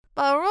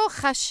Baruch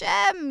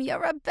Hashem,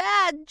 you're a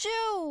bad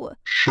Jew.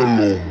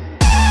 Shalom.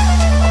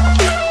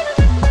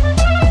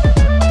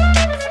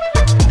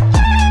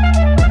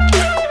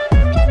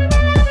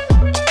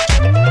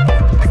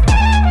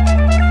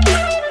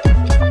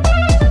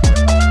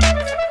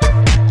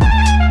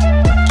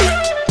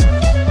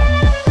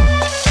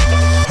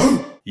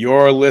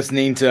 You're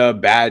listening to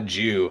Bad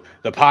Jew,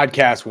 the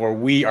podcast where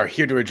we are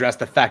here to address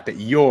the fact that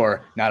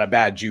you're not a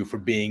bad Jew for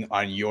being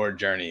on your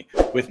journey.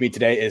 With me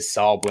today is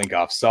Saul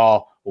Blinkoff.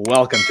 Saul,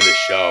 welcome to the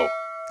show.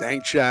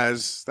 Thanks,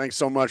 Chaz. Thanks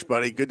so much,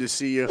 buddy. Good to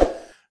see you.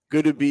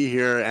 Good to be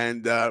here.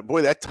 And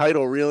boy, that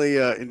title really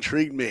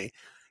intrigued me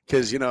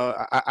because, you know,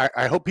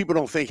 I hope people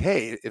don't think,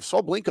 hey, if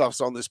Saul Blinkoff's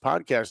on this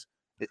podcast,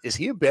 is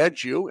he a bad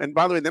Jew? And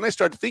by the way, then I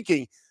started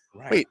thinking,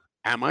 wait,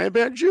 am I a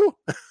bad Jew?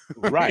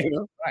 Right, You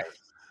know? right.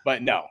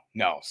 But no,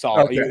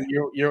 Saul, Okay.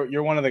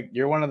 you're one of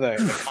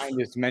the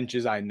kindest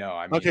mensches I know.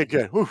 I mean, Okay,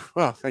 good. Whew.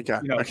 Well, thank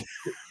God. You know, Okay.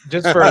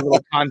 just for a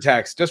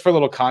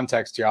little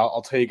context here,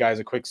 I'll tell you guys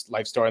a quick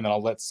life story, and then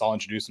I'll let Saul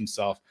introduce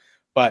himself.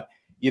 But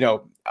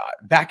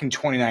back in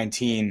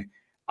 2019,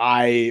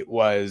 I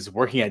was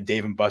working at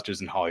Dave &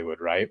 Buster's in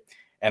Hollywood, right?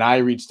 And I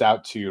reached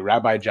out to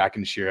Rabbi Jack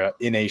and Shira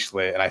in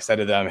Ashlit, and I said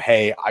to them,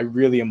 "Hey, I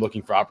really am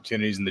looking for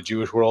opportunities in the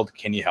Jewish world.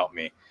 Can you help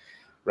me?"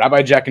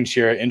 Rabbi Jack and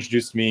Shira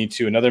introduced me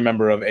to another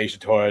member of Aish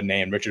Torah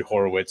named Richard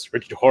Horowitz.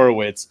 Richard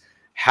Horowitz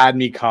had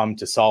me come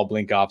to Saul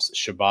Blinkoff's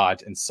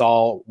Shabbat, and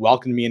Saul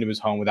welcomed me into his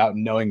home without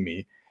knowing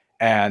me.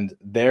 And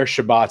their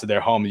Shabbat at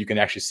their home, you can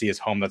actually see his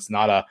home. That's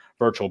not a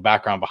virtual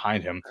background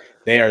behind him.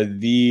 They are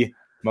the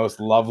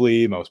most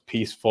lovely, most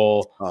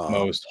peaceful,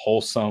 most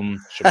wholesome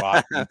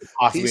Shabbat you could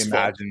possibly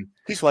imagine.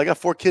 Peaceful. I got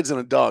 4 kids and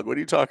a dog. What are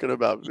you talking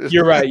about?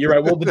 You're right.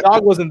 Well, the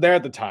dog wasn't there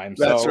at the time.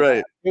 That's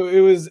right.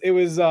 It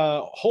was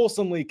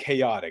wholesomely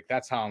chaotic.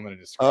 That's how I'm going to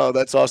describe it. Oh,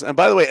 that's awesome. And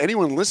by the way,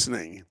 anyone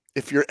listening,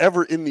 if you're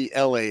ever in the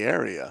LA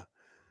area,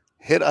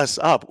 hit us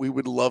up. We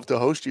would love to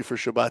host you for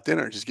Shabbat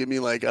dinner. Just give me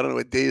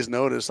a day's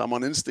notice. I'm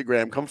on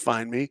Instagram. Come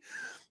find me.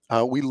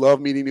 We love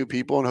meeting new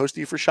people and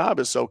hosting you for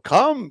Shabbos. So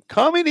come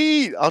and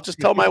eat. I'll just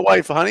tell my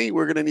wife, honey,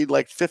 we're going to need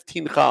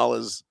 15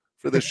 challahs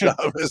for the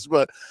Shabbos,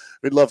 but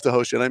we'd love to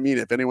host you. And I mean,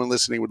 if anyone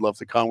listening would love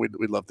to come, we'd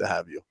love to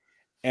have you.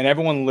 And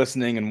everyone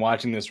listening and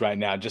watching this right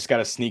now just got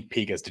a sneak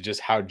peek as to just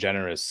how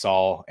generous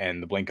Saul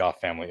and the Blinkoff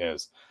family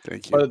is.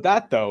 Thank you. But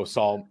that though,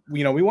 Saul,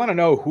 we want to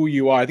know who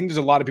you are. I think there's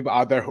a lot of people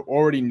out there who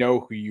already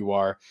know who you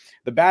are.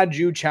 The Bad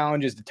Jew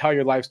Challenge is to tell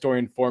your life story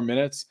in 4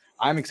 minutes.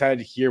 I'm excited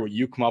to hear what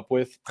you come up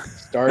with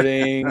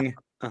starting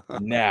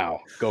now.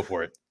 Go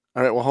for it.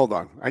 All right. Well, hold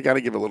on. I got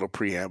to give a little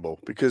preamble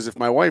because if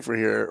my wife were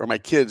here or my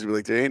kids would be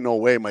like, there ain't no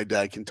way my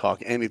dad can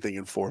talk anything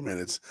in 4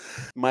 minutes.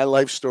 My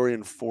life story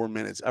in 4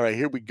 minutes. All right.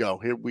 Here we go.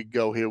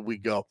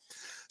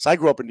 So I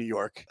grew up in New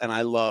York and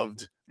I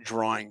loved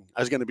drawing.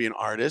 I was going to be an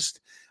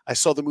artist. I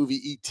saw the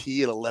movie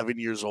E.T. at 11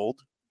 years old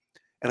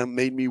and it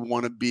made me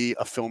want to be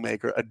a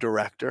filmmaker, a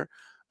director.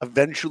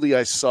 Eventually,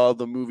 I saw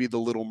the movie The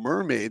Little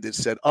Mermaid that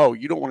said, oh,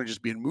 you don't want to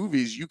just be in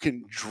movies. You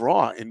can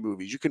draw in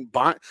movies. You can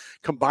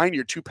combine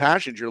your two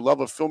passions, your love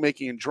of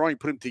filmmaking and drawing,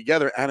 put them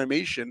together,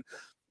 animation.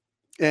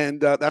 And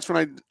that's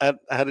when I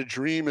had a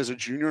dream as a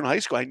junior in high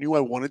school. I knew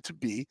I wanted to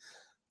be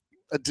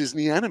a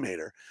Disney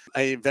animator.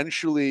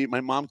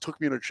 My mom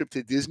took me on a trip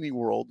to Disney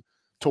World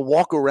to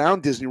walk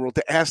around Disney World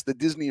to ask the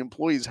Disney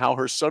employees how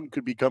her son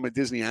could become a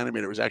Disney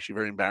animator. It was actually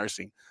very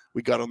embarrassing.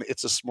 We got on the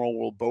It's a Small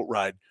World boat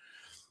ride.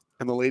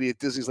 And the lady at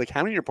Disney's like,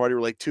 how many in your party?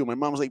 We're like 2. My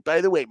mom was like, by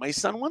the way, my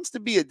son wants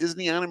to be a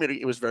Disney animator.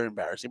 It was very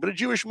embarrassing. But a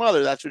Jewish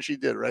mother, that's what she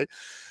did, right?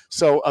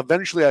 So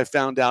eventually I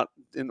found out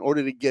in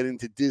order to get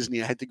into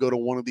Disney, I had to go to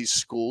one of these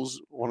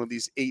schools, one of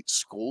these 8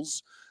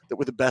 schools that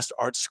were the best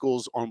art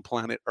schools on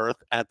planet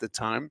Earth at the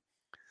time.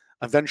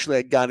 Eventually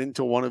I got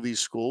into one of these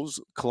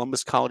schools,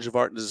 Columbus College of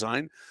Art and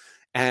Design,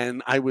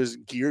 and I was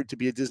geared to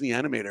be a Disney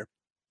animator.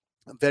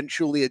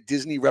 Eventually a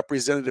Disney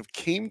representative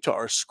came to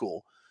our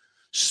school,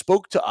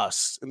 spoke to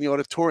us in the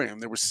auditorium.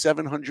 There were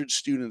 700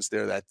 students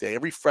there that day,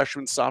 every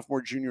freshman,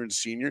 sophomore, junior, and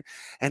senior.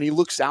 And he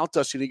looks out to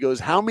us and he goes,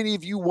 how many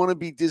of you want to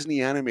be Disney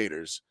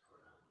animators?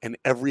 And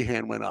every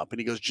hand went up. And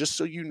he goes, just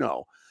so you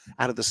know,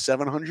 out of the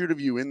 700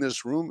 of you in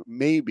this room,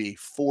 maybe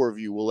 4 of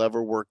you will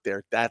ever work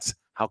there. That's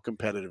how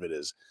competitive it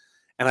is.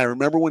 And I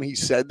remember when he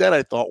said that,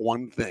 I thought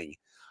one thing,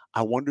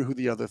 I wonder who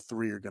the other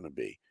 3 are going to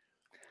be.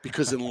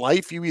 Because in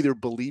life, you either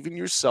believe in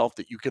yourself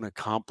that you can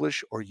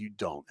accomplish or you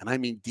don't. And I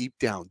mean, deep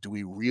down, do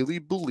we really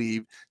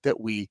believe that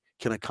we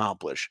can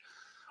accomplish?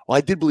 Well,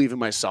 I did believe in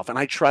myself. And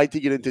I tried to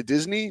get into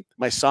Disney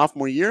my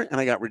sophomore year, and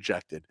I got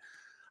rejected.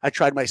 I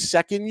tried my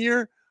second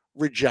year,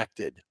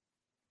 rejected.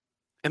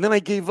 And then I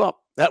gave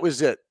up. That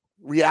was it.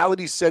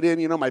 Reality set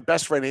in. My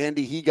best friend,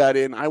 Andy, he got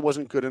in. I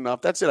wasn't good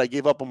enough. That's it. I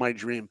gave up on my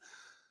dream.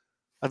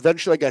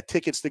 Eventually, I got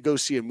tickets to go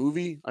see a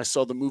movie. I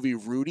saw the movie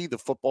Rudy, the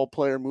football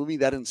player movie.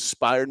 That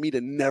inspired me to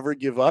never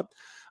give up.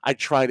 I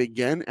tried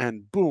again,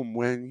 and boom,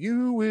 when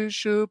you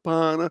wish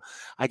upon a...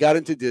 I got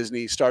into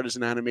Disney, started as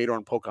an animator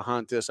on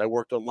Pocahontas. I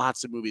worked on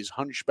lots of movies,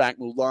 Hunchback,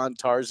 Mulan,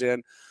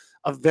 Tarzan.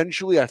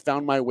 Eventually, I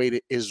found my way to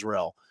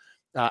Israel.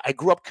 I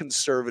grew up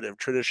conservative,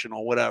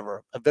 traditional,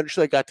 whatever.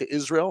 Eventually, I got to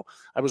Israel.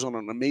 I was on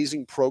an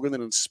amazing program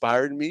that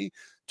inspired me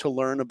to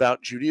learn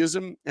about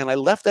Judaism. And I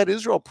left that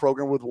Israel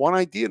program with one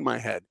idea in my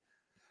head.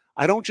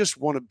 I don't just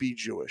want to be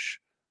Jewish.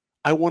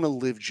 I want to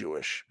live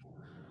Jewish.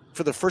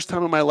 For the first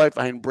time in my life,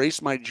 I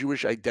embraced my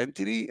Jewish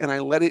identity and I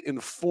let it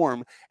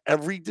inform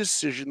every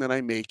decision that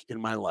I make in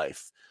my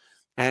life.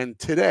 And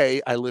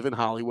today, I live in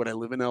Hollywood. I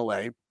live in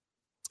LA.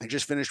 I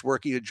just finished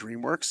working at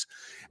DreamWorks,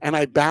 and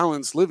I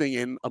balance living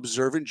in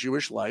observant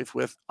Jewish life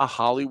with a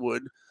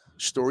Hollywood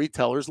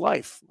storyteller's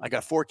life. I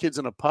got 4 kids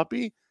and a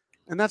puppy,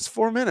 and that's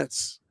 4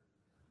 minutes.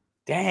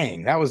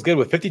 Dang, that was good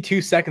with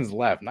 52 seconds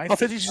left. Nice. Oh,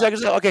 52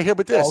 seconds. Okay, here,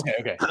 but this. Oh,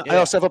 okay. Yeah. I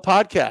also have a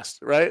podcast,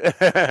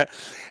 right?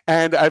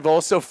 And I've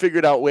also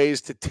figured out ways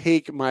to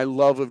take my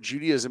love of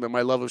Judaism and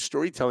my love of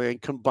storytelling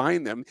and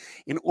combine them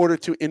in order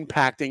to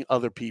impacting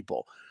other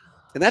people.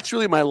 And that's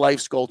really my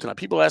life's goal tonight.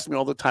 People ask me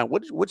all the time,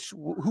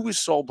 who is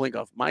Saul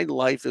Blinkoff? My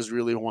life is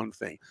really one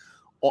thing.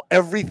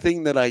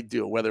 Everything that I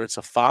do, whether it's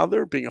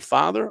being a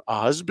father, a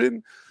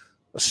husband,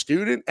 a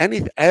student,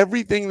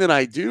 everything that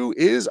I do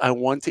is I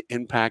want to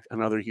impact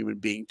another human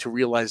being to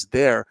realize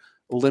their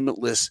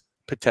limitless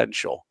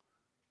potential.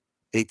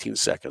 18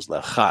 seconds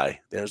left. Hi,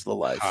 there's the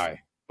life.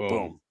 Hi. Boom.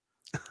 Boom.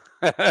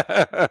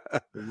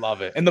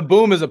 Love it. And the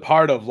boom is a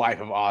part of Life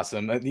of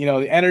Awesome. You know,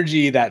 the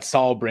energy that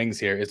Saul brings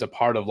here is a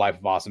part of Life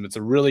of Awesome. It's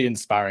a really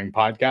inspiring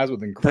podcast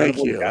with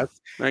incredible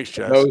guests. Thanks,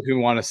 Jess. Those who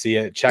want to see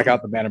it, check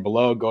out the banner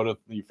below. Go to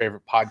your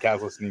favorite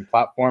podcast listening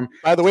platform.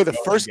 By the way, the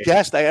first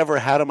guest I ever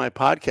had on my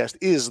podcast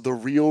is the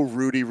real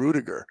Rudy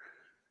Rudiger.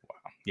 Wow.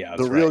 Yeah,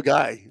 the real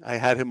guy. I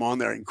had him on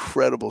there.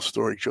 Incredible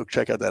story.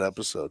 Check out that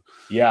episode.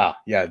 Yeah,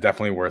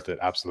 definitely worth it.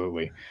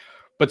 Absolutely.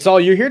 But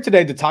Saul, you're here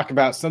today to talk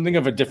about something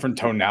of a different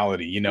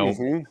tonality, you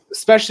know,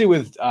 especially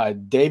with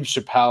Dave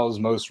Chappelle's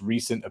most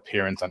recent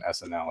appearance on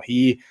SNL.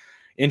 He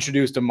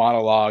introduced a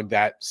monologue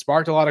that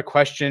sparked a lot of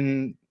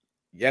question,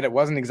 yet it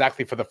wasn't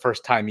exactly for the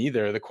first time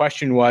either. The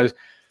question was,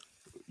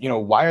 you know,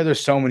 why are there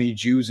so many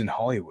Jews in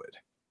Hollywood?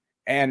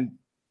 And,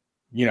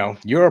 you know,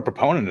 you're a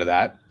proponent of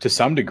that to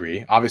some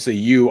degree. Obviously,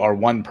 you are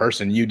one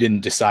person. You didn't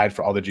decide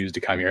for all the Jews to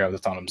come here.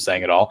 That's not what I'm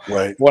saying at all.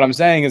 Right. What I'm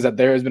saying is that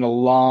there has been a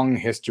long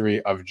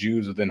history of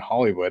Jews within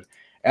Hollywood.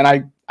 And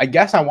I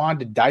guess I wanted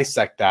to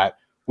dissect that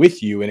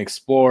with you and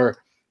explore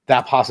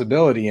that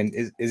possibility. And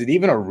is it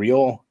even a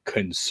real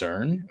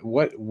concern?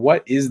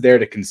 What is there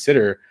to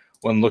consider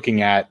when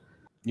looking at,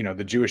 you know,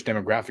 the Jewish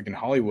demographic in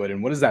Hollywood?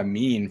 And what does that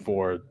mean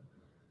for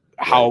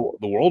how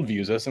the world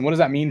views us? And what does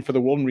that mean for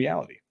the world in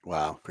reality?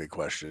 Wow. Great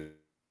question.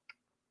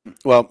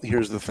 Well,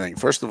 here's the thing.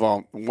 First of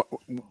all,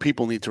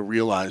 people need to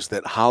realize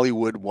that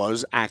Hollywood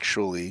was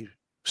actually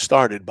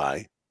started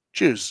by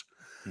Jews.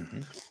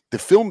 Mm-hmm. The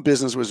film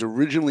business was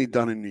originally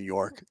done in New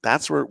York.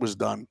 That's where it was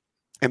done.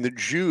 And the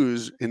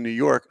Jews in New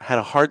York had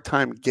a hard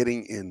time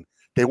getting in.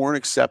 They weren't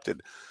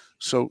accepted.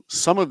 So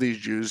some of these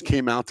Jews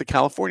came out to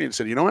California and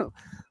said, you know what?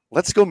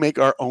 Let's go make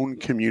our own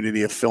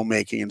community of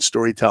filmmaking and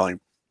storytelling.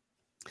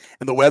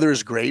 And the weather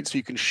is great, so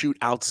you can shoot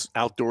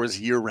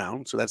outdoors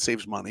year-round, so that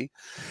saves money.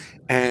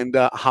 And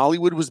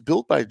Hollywood was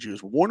built by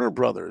Jews. Warner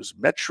Brothers,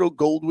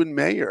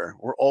 Metro-Goldwyn-Mayer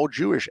were all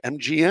Jewish.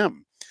 MGM,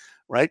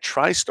 right?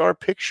 TriStar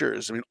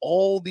Pictures. I mean,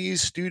 all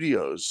these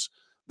studios,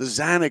 the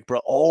Zanuck,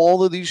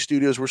 all of these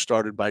studios were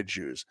started by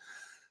Jews.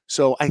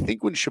 So I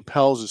think when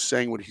Chappelle is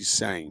saying what he's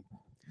saying,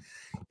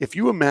 if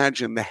you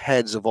imagine the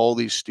heads of all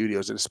these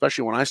studios, and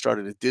especially when I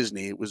started at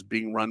Disney, it was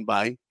being run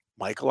by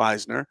Michael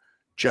Eisner,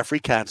 Jeffrey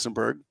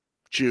Katzenberg,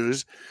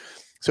 Jews.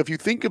 So if you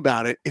think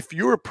about it, if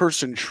you're a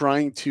person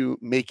trying to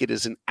make it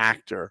as an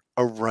actor,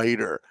 a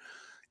writer,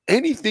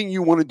 anything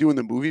you want to do in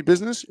the movie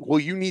business, well,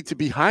 you need to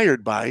be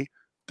hired by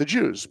the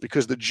Jews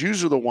because the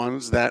Jews are the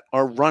ones that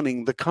are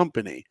running the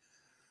company.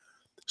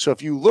 So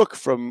if you look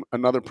from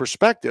another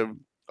perspective,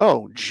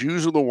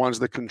 Jews are the ones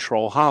that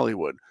control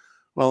Hollywood.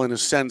 Well, in a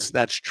sense,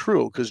 that's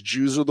true because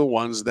Jews are the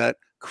ones that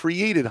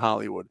created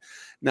Hollywood.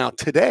 Now,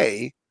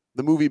 today,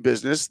 the movie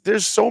business,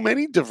 there's so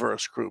many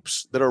diverse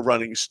groups that are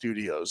running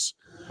studios.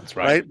 That's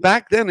right.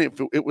 Back then, if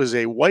it was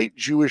a white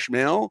Jewish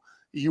male,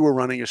 you were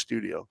running a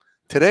studio.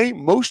 Today,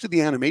 most of the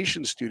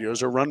animation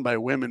studios are run by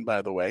women,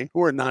 by the way,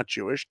 who are not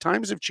Jewish.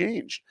 Times have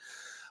changed.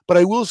 But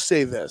I will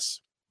say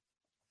this.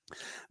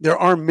 There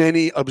are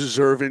many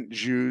observant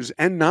Jews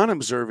and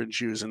non-observant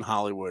Jews in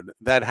Hollywood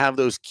that have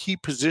those key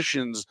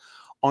positions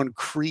on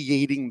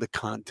creating the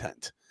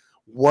content.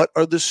 What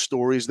are the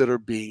stories that are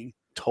being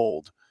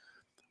told?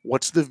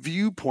 What's the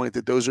viewpoint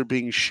that those are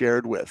being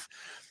shared with?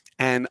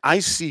 And I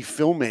see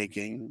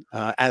filmmaking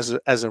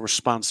as a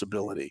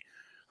responsibility.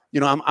 You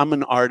know, I'm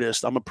an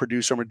artist. I'm a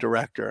producer. I'm a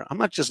director. I'm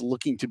not just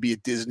looking to be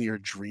at Disney or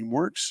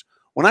DreamWorks.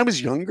 When I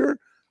was younger,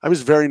 I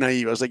was very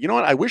naive. I was like, you know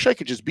what? I wish I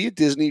could just be at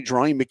Disney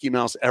drawing Mickey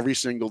Mouse every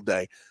single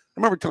day. I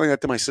remember telling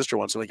that to my sister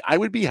once. I'm like, I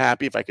would be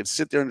happy if I could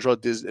sit there and draw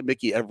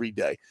Mickey every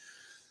day.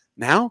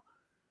 Now,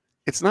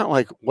 it's not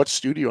like what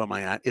studio am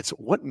I at? It's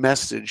what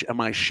message am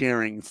I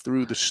sharing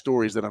through the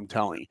stories that I'm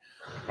telling?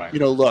 Right. You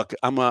know, look,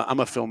 I'm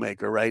a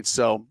filmmaker, right?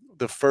 So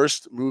the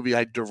first movie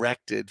I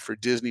directed for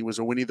Disney was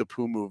a Winnie the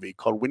Pooh movie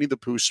called Winnie the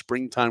Pooh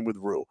Springtime with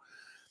Rue.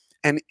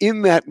 And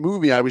in that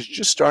movie, I was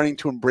just starting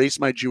to embrace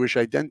my Jewish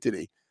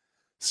identity.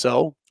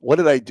 So what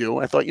did I do?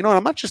 I thought,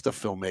 I'm not just a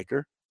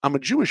filmmaker. I'm a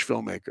Jewish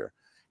filmmaker.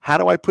 How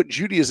do I put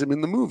Judaism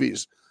in the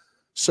movies?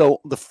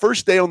 So the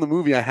first day on the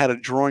movie, I had a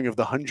drawing of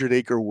the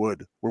 100-acre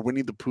wood where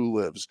Winnie the Pooh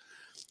lives.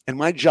 And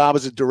my job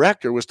as a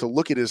director was to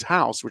look at his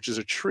house, which is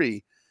a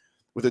tree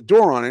with a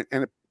door on it,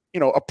 and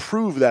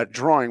approve that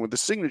drawing with the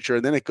signature.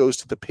 And then it goes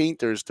to the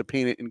painters to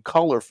paint it in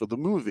color for the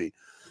movie.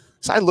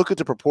 So I look at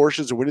the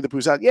proportions of Winnie the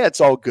Pooh's house. Yeah,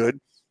 it's all good.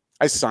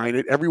 I sign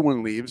it.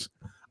 Everyone leaves.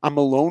 I'm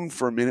alone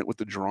for a minute with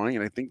the drawing,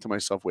 and I think to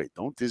myself, wait,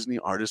 don't Disney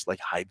artists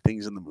hide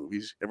things in the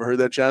movies? Ever heard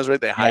that, Chaz, right?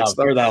 They hide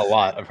stuff. I've heard that a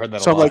lot. I've heard that a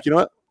lot. So I'm like, you know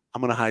what?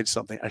 I'm going to hide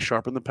something. I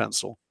sharpen the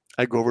pencil.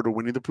 I go over to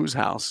Winnie the Pooh's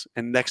house,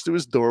 and next to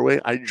his doorway,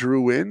 I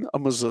drew in a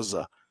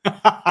mezuzah.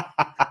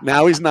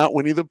 Now he's not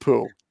Winnie the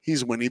Pooh.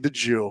 He's Winnie the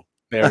Jew.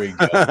 There we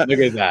go. Look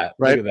at that.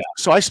 Right? Look at that.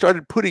 So I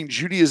started putting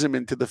Judaism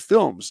into the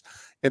films.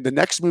 And the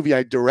next movie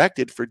I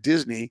directed for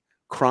Disney,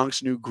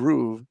 Kronk's New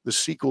Groove, the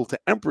sequel to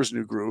Emperor's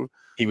New Groove.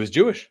 He was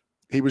Jewish.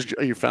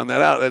 You found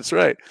that out. That's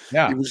right.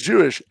 Yeah. He was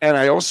Jewish. And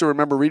I also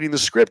remember reading the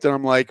script, and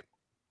I'm like,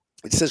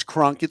 it says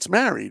Kronk gets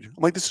married.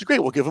 I'm like, this is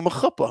great. We'll give him a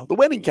chuppah, the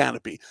wedding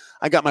canopy.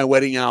 I got my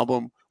wedding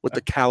album with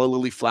the calla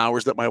lily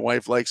flowers that my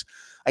wife likes.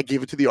 I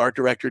gave it to the art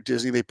director at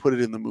Disney. They put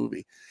it in the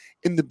movie.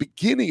 In the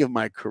beginning of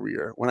my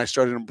career, when I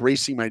started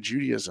embracing my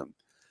Judaism,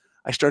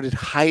 I started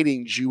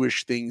hiding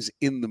Jewish things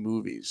in the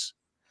movies.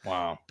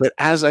 Wow. But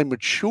as I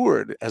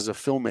matured as a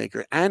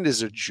filmmaker and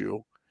as a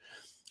Jew,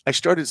 I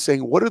started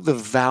saying, what are the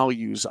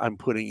values I'm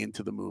putting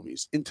into the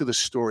movies, into the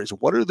stories?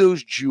 What are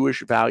those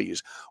Jewish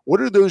values?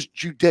 What are those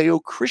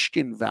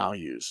Judeo-Christian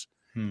values?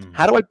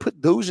 How do I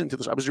put those into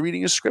this? I was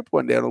reading a script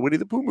one day on a Winnie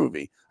the Pooh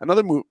movie,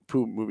 another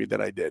Pooh movie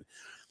that I did.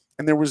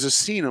 And there was a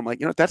scene. I'm like,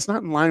 that's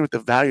not in line with the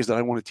values that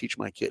I want to teach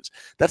my kids.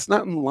 That's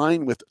not in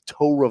line with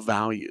Torah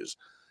values.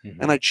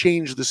 And I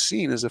changed the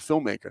scene as a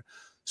filmmaker.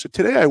 So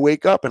today I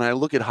wake up and I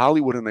look at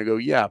Hollywood and I go,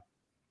 yeah,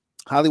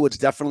 Hollywood's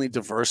definitely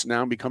diverse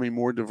now, becoming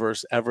more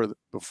diverse ever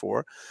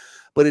before.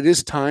 But it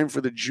is time for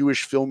the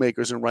Jewish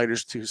filmmakers and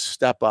writers to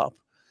step up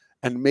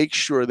and make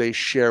sure they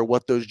share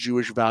what those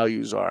Jewish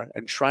values are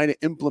and try to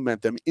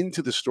implement them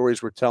into the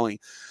stories we're telling.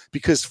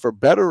 Because for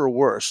better or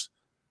worse,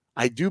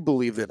 I do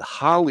believe that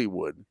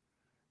Hollywood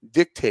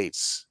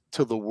dictates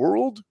to the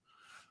world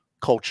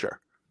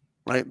culture,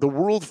 right? The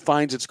world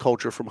finds its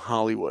culture from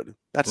Hollywood.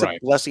 That's a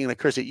blessing and a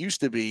curse. It used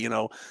to be,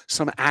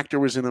 some actor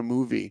was in a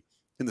movie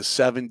in the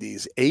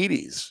 70s,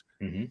 80s.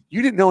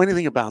 You didn't know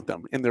anything about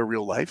them in their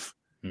real life.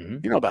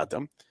 You know about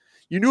them.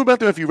 You knew about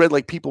them if you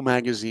read People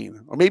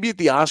magazine, or maybe at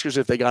the Oscars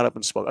if they got up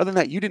and spoke. Other than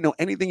that, you didn't know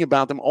anything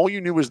about them. All you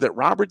knew was that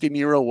Robert De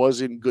Niro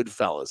was in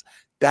Goodfellas.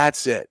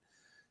 That's it.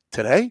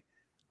 Today,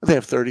 they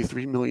have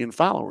 33 million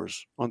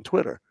followers on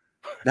Twitter.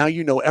 Now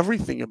you know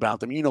everything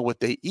about them. You know what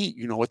they eat.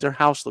 You know what their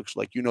house looks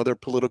like. You know their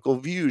political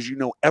views. You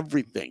know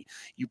everything.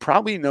 You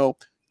probably know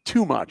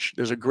too much.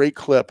 There's a great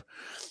clip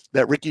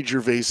that Ricky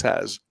Gervais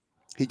has.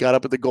 He got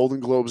up at the Golden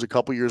Globes a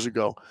couple years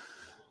ago,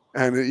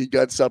 and he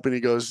gets up and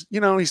he goes,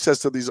 he says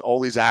to all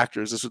these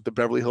actors, this was the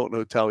Beverly Hilton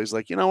Hotel. He's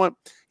like, you know what?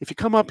 If you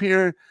come up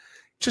here,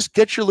 just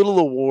get your little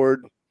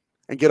award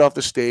and get off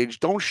the stage.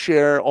 Don't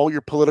share all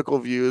your political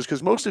views,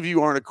 because most of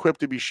you aren't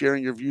equipped to be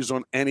sharing your views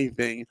on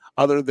anything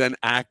other than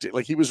acting.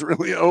 He was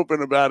really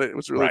open about it. It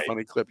was a really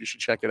funny clip. You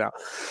should check it out.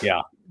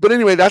 Yeah. But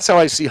anyway, that's how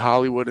I see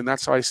Hollywood, and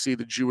that's how I see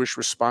the Jewish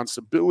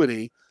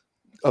responsibility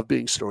of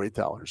being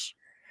storytellers.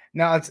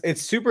 Now,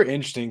 it's super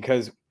interesting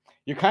because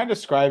you're kind of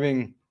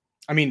describing,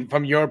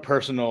 from your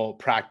personal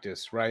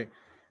practice, right?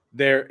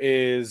 There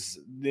is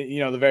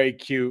the very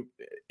cute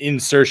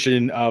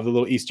insertion of the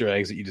little Easter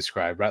eggs that you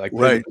described, right?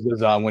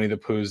 On Winnie the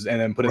Pooh's,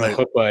 and then putting the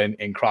chuppah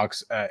in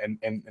Kronk's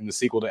and the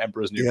sequel to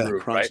Emperor's New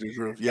Groove, Kronk's right? New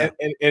Groove, yeah.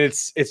 And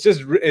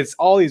it's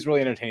all these really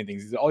entertaining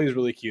things, all these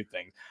really cute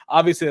things.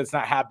 Obviously, that's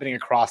not happening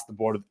across the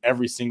board with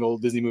every single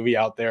Disney movie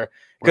out there,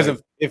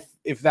 because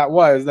if that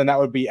was, then that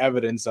would be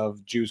evidence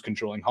of Jews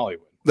controlling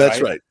Hollywood.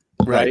 That's right.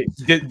 Right.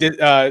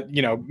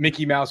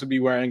 Mickey Mouse would be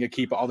wearing a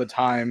kippah all the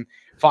time.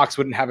 Fox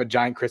wouldn't have a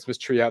giant Christmas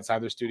tree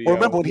outside their studio. Well,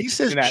 remember, when he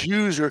says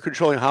Jews are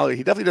controlling Hollywood,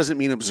 he definitely doesn't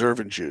mean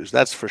observant Jews.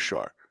 That's for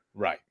sure.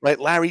 Right.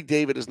 Larry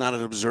David is not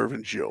an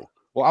observant Jew.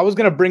 Well, I was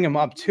going to bring him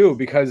up too,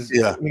 because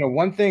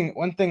one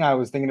thing I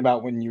was thinking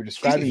about when you were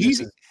describing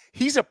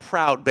he's a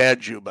proud bad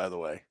Jew, by the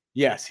way.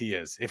 Yes, he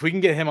is. If we can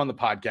get him on the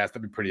podcast,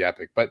 that'd be pretty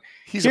epic. But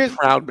he's a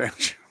proud bad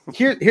Jew.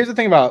 Here's the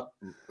thing about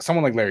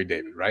someone like Larry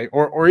David, right?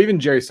 Or even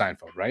Jerry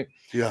Seinfeld, right?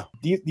 Yeah.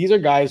 These are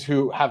guys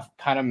who have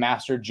kind of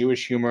mastered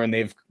Jewish humor, and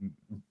they've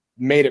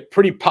made it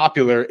pretty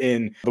popular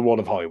in the world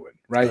of Hollywood,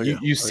 right?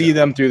 You see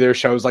them through their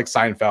shows like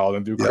Seinfeld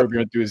and through Curb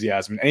Your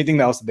Enthusiasm and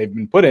anything else that they've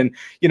been put in,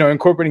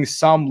 incorporating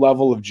some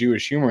level of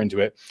Jewish humor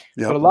into it.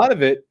 Yep. But a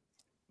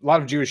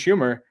lot of Jewish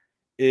humor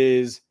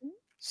is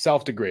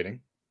self-degrading.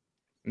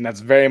 And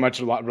that's very much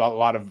a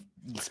lot of,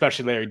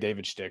 especially Larry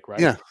David shtick, right?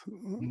 Yeah.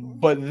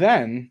 But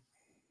then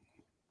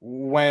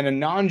when a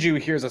non-Jew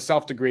hears a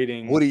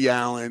self-degrading Woody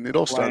Allen. It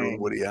all started with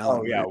playing, Woody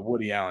Allen. oh yeah, Right?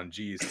 Woody Allen,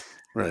 geez.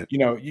 Right. You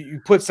know,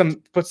 you put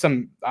some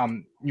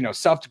you know,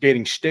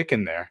 self-debating shtick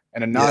in there,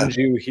 and a Yeah.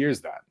 non-Jew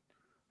hears that,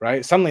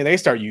 right? Suddenly they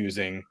start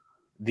using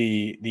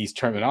these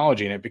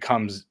terminology, and it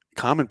becomes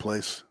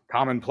Commonplace.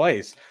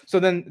 So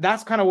then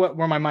that's kind of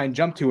where my mind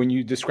jumped to when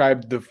you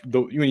described the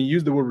when you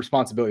used the word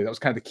responsibility. That was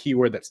kind of the key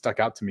word that stuck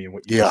out to me in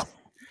what you Yeah. said.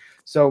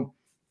 So,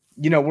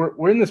 you know,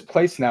 we're in this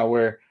place now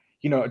where,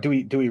 you know, do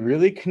we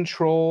really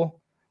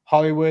control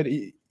Hollywood?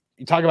 You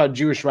talk about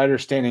Jewish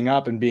writers standing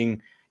up and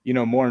being, you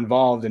know, more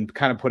involved and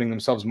kind of putting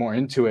themselves more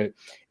into it.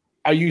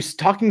 Are you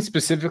talking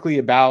specifically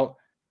about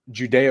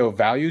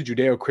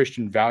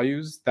Judeo-Christian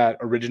values that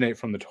originate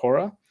from the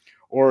Torah?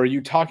 Or are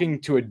you talking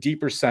to a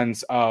deeper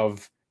sense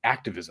of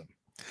activism?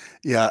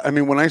 Yeah. I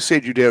mean, when I say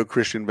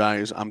Judeo-Christian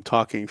values, I'm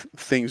talking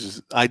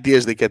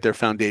ideas that get their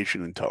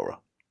foundation in Torah,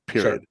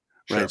 period.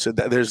 Sure. Right. So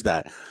there's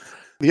that.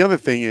 The other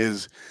thing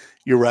is,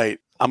 you're right.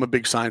 I'm a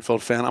big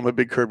Seinfeld fan. I'm a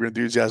big Curb Your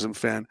Enthusiasm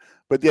fan.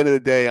 But at the end of the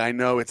day, I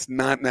know it's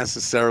not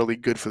necessarily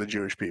good for the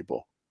Jewish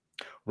people.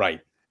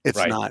 Right.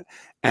 It's not.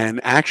 And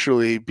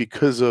actually,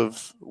 because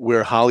of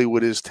where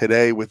Hollywood is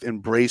today with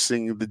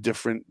embracing the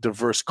different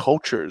diverse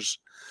cultures,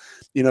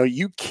 you know,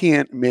 you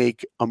can't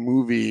make a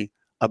movie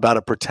about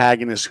a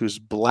protagonist who's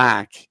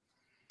black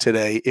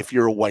today if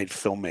you're a white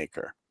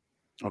filmmaker.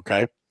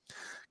 Okay.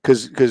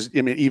 Because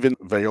I mean, even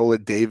Viola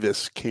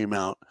Davis came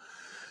out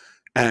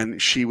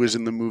and she was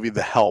in the movie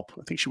The Help.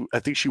 I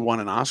think she won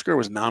an Oscar,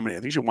 was nominated.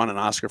 I think she won an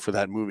Oscar for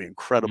that movie.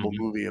 Incredible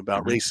movie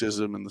about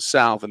racism in the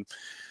South.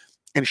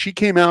 And she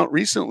came out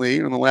recently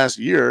in the last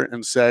year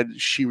and said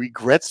she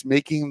regrets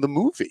making the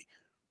movie.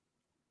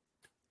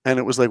 And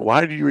it was like,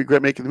 why do you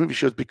regret making the movie?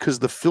 She goes, because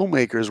the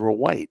filmmakers were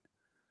white.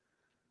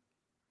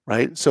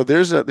 Right. So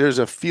there's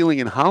a feeling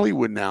in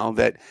Hollywood now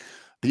that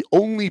the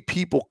only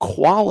people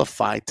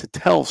qualified to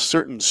tell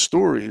certain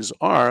stories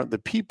are the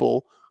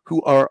people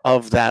who are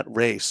of that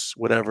race,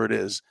 whatever it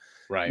is.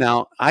 Right.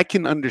 Now, I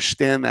can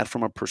understand that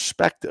from a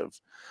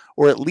perspective,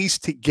 or at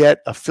least to get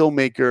a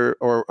filmmaker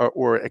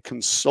or a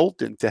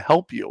consultant to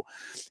help you.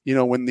 You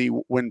know,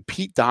 when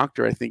Pete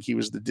Docter, I think he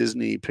was the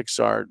Disney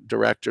Pixar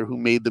director who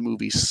made the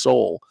movie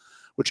Soul,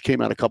 which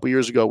came out a couple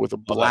years ago with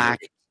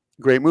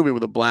great movie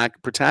with a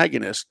black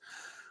protagonist.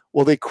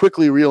 Well, they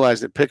quickly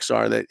realized at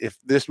Pixar that if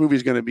this movie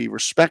is going to be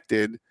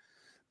respected,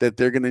 that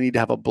they're going to need to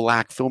have a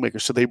black filmmaker.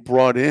 So they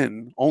brought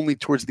in, only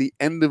towards the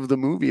end of the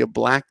movie, a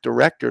black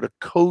director to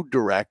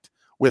co-direct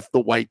with the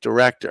white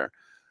director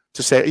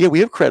to say, yeah, we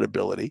have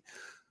credibility.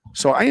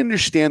 So I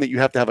understand that you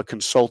have to have a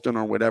consultant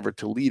or whatever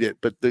to lead it.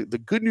 But the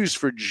good news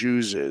for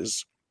Jews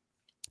is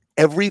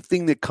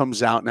everything that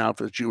comes out now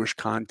for Jewish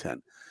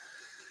content,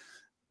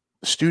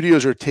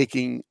 studios are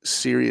taking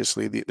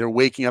seriously. They're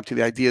waking up to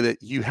the idea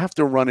that you have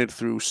to run it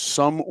through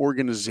some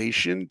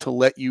organization to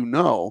let you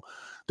know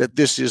that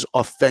this is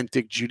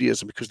authentic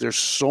Judaism, because there's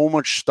so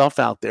much stuff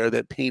out there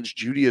that paints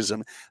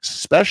Judaism,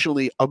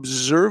 especially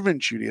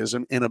observant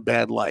Judaism, in a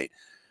bad light.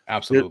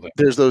 Absolutely.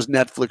 There's those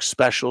Netflix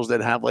specials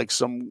that have like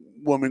some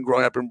woman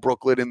growing up in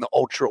Brooklyn in the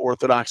ultra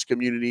Orthodox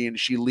community, and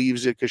she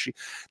leaves it because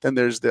then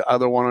there's the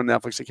other one on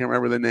Netflix. I can't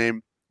remember the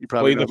name. You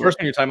probably the first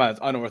one you're talking about is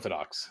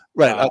unorthodox.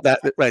 Right.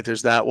 Right.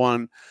 There's that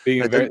one. I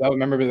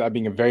remember that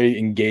being a very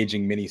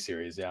engaging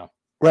miniseries. Yeah.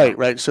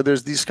 Right. So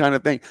there's these kind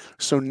of things.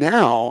 So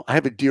now I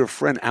have a dear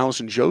friend,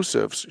 Allison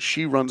Josephs.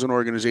 She runs an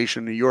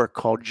organization in New York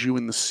called Jew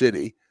in the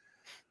City.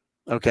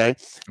 Okay.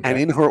 And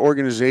in her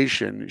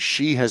organization,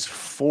 she has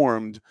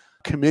formed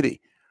a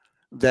committee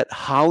that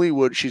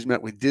Hollywood, she's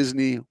met with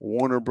Disney,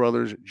 Warner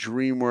Brothers,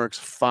 DreamWorks,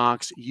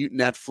 Fox,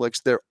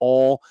 Netflix. They're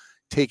all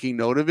taking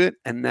note of it.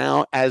 And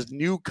now as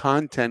new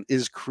content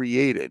is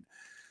created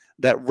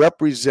that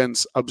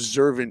represents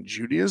observant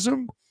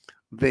Judaism,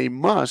 they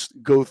must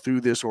go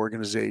through this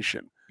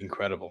organization.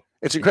 Incredible.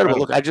 It's incredible.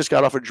 Look, I just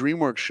got off a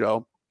DreamWorks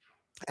show,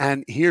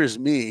 and here's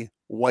me,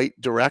 white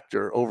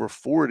director over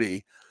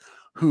 40,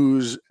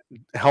 who's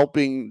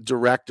helping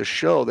direct a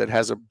show that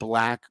has a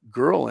black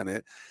girl in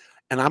it.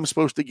 And I'm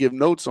supposed to give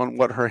notes on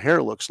what her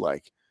hair looks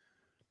like.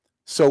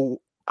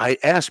 So I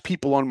asked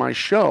people on my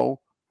show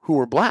who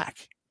are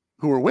black,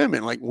 who are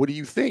women, like, what do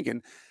you think?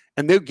 And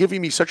they're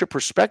giving me such a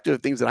perspective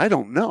of things that I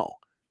don't know.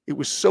 It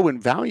was so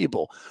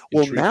invaluable.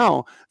 Well,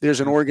 now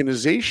there's an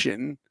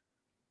organization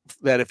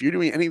that if you're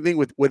doing anything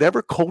with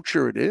whatever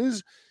culture it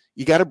is,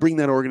 you got to bring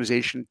that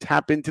organization,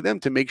 tap into them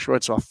to make sure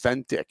it's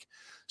authentic.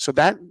 So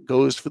that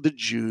goes for the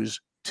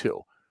Jews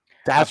too.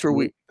 That's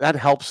where that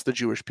helps the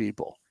Jewish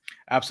people.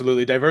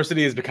 Absolutely.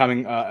 Diversity is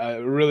becoming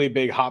a really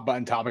big hot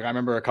button topic. I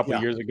remember a couple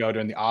of years ago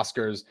during the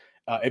Oscars,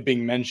 it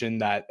being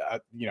mentioned that,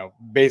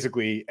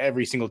 basically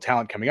every single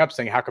talent coming up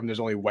saying, how come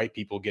there's only white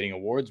people getting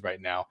awards right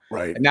now?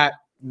 Right. And that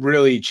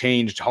really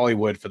changed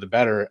Hollywood for the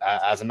better.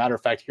 As a matter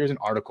of fact, here's an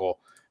article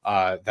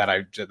that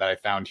I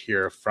found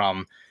here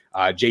from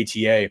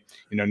JTA.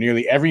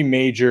 Nearly every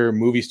major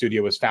movie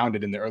studio was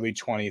founded in the early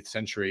 20th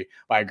century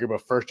by a group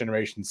of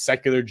first-generation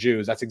secular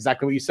Jews. That's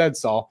exactly what you said,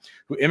 Saul,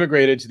 who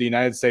immigrated to the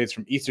United States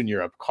from Eastern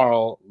Europe.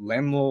 Karl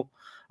Laemmle,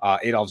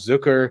 Adolf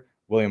Zucker,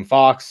 William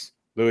Fox,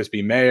 Louis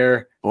B.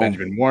 Mayer, Boom.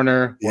 Benjamin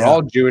Warner were Yeah.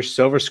 all Jewish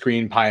silver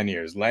screen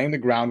pioneers, laying the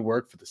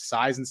groundwork for the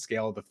size and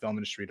scale of the film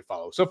industry to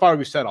follow. So far,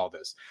 we've said all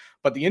this,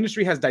 but the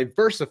industry has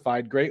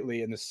diversified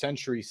greatly in the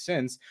century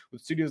since,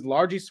 with studios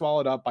largely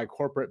swallowed up by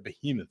corporate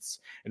behemoths.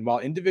 And while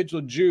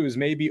individual Jews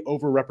may be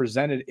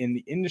overrepresented in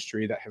the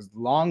industry that has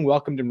long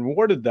welcomed and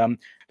rewarded them,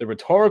 the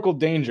rhetorical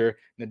danger,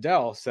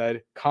 Nadell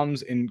said,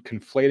 comes in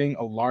conflating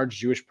a large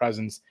Jewish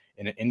presence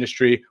in an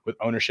industry with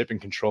ownership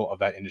and control of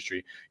that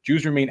industry.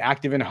 Jews remain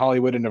active in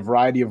Hollywood in a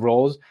variety of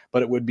roles,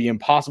 but it would be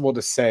impossible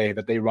to say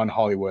that they run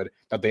Hollywood,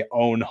 that they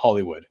own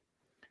Hollywood.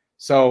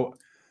 So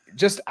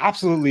just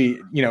absolutely,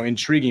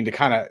 intriguing to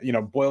kind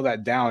of, boil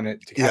that down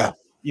to kind of,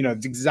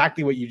 it's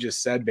exactly what you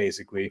just said,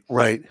 basically.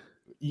 Right.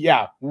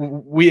 Yeah,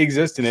 we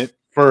exist in it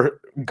for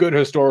good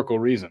historical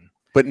reason.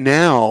 But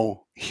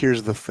now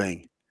here's the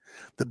thing.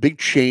 The big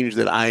change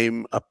that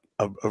I'm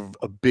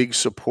a big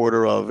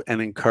supporter of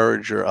and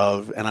encourager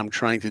of, and I'm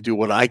trying to do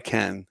what I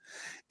can,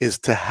 is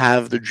to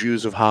have the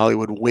Jews of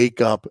Hollywood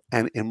wake up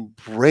and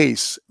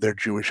embrace their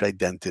Jewish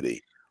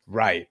identity.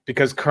 Right,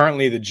 because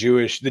currently the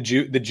Jews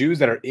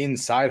that are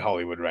inside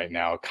Hollywood right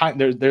now,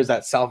 there's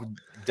that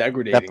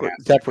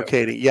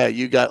deprecating. Yeah,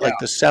 you got like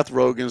the Seth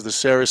Rogans, the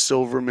Sarah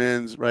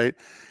Silvermans, right?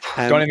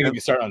 And, don't even get me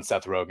started on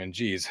Seth Rogen.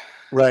 Jeez.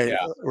 Right,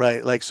 yeah.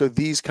 Right. Like, so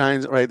these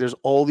kinds, right? There's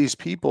all these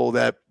people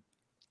that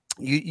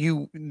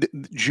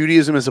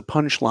Judaism is a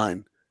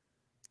punchline,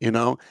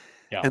 Yeah.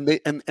 And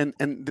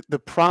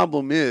the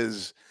problem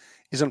is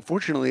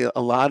unfortunately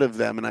a lot of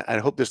them, and I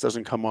hope this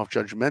doesn't come off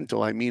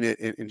judgmental. I mean it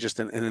in just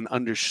in an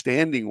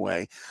understanding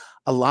way.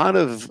 A lot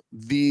of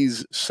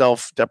these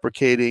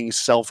self-deprecating,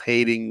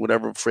 self-hating,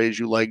 whatever phrase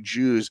you like,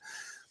 Jews,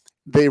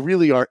 they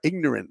really are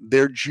ignorant.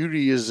 Their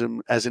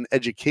Judaism as an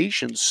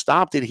education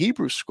stopped at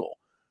Hebrew school,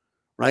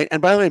 right?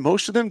 And by the way,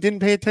 most of them didn't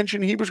pay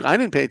attention to Hebrew school. I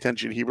didn't pay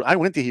attention to Hebrew. I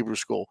went to Hebrew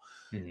school.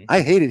 Mm-hmm.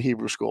 I hated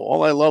Hebrew school.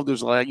 All I loved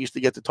was I used to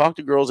get to talk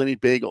to girls and eat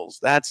bagels.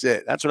 That's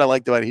it. That's what I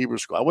liked about Hebrew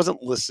school. I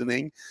wasn't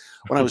listening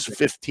when I was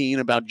 15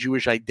 about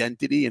Jewish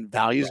identity and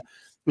values. It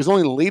was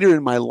only later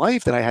in my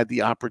life that I had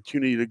the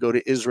opportunity to go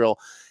to Israel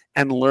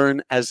and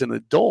learn as an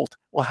adult,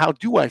 well, how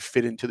do I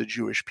fit into the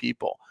Jewish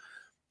people,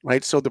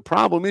 right? So the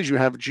problem is you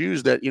have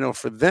Jews that,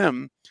 for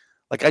them,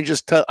 like I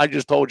just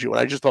told you what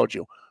I just told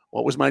you.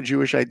 What was my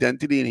Jewish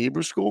identity in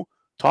Hebrew school?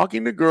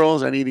 Talking to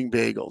girls and eating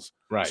bagels.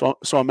 Right.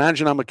 So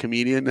imagine I'm a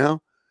comedian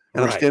now,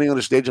 and I'm standing on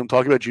the stage. I'm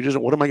talking about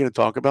Judaism. What am I going to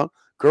talk about?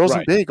 Girls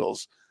and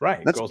bagels.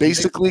 Right. That's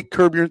basically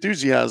Curb Your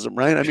Enthusiasm,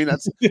 right? I mean,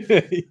 that's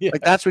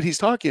like that's what he's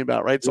talking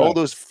about, right? It's all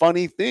those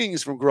funny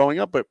things from growing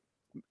up, but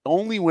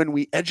only when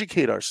we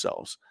educate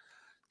ourselves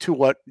to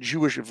what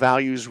Jewish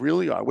values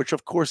really are, which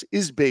of course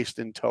is based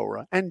in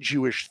Torah and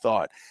Jewish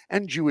thought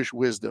and Jewish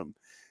wisdom.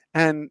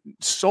 And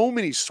so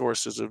many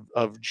sources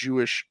of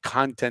Jewish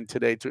content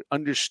today to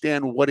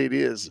understand what it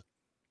is.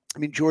 I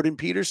mean, Jordan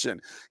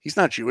Peterson, he's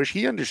not Jewish.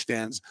 He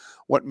understands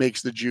what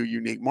makes the Jew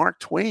unique. Mark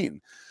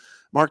Twain,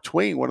 one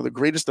of the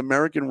greatest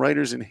American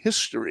writers in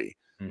history,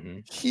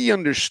 he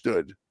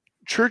understood.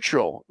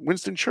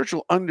 Winston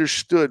Churchill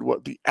understood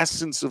what the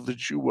essence of the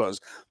Jew was.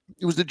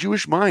 It was the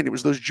Jewish mind. It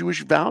was those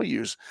Jewish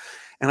values.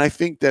 And I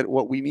think that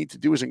what we need to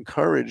do is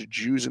encourage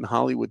Jews in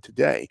Hollywood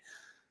today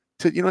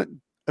to,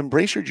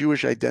 embrace your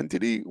Jewish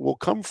identity will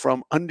come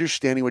from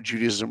understanding what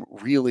Judaism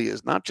really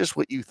is, not just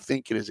what you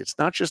think it is. It's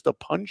not just a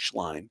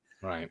punchline.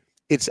 Right.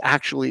 It's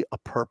actually a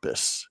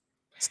purpose.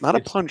 It's not a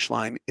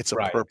punchline. It's a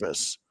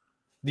purpose.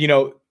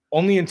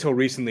 Only until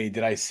recently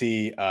did I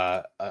see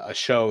a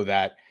show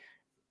that,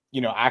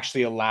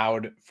 actually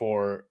allowed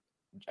for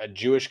a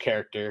Jewish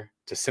character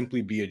to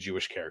simply be a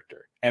Jewish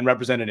character and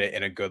represented it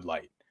in a good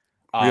light.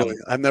 Really?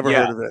 I've never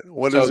heard of it.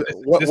 What is it?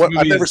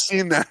 I've never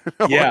seen that.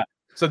 Yeah.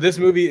 So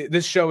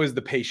this show is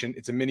The Patient.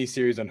 It's a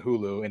miniseries on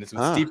Hulu, and it's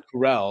with Steve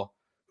Carell,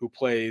 who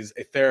plays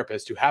a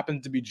therapist who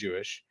happens to be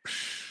Jewish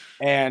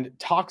and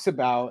talks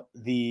about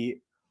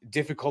the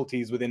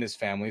difficulties within his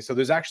family. So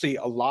there's actually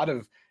a lot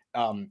of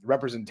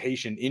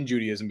representation in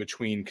Judaism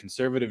between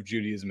conservative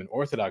Judaism and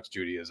Orthodox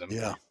Judaism.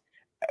 Yeah.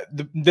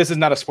 This is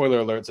not a spoiler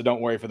alert, so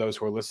don't worry for those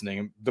who are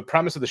listening. The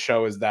premise of the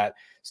show is that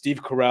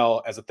Steve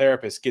Carell, as a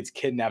therapist, gets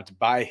kidnapped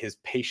by his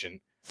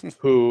patient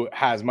who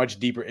has much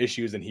deeper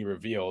issues than he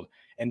revealed.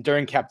 And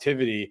during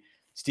captivity,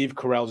 Steve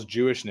Carell's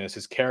Jewishness,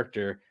 his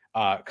character,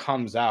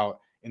 comes out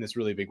in this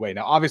really big way.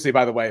 Now, obviously,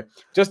 by the way,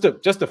 just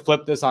to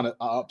flip this on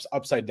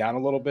upside down a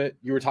little bit,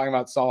 you were talking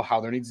about, Saul, how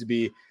there needs to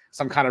be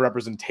some kind of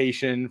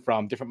representation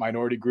from different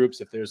minority groups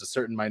if there's a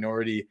certain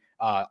minority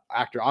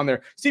actor on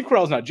there. Steve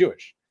Carell's not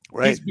Jewish.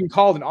 Right. He's been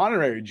called an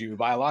honorary Jew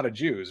by a lot of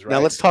Jews, right? Now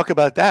let's talk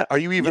about that. Are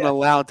you even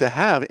allowed to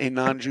have a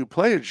non-Jew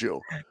play a Jew?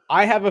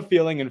 I have a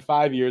feeling in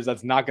 5 years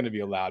that's not going to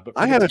be allowed. But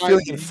I have a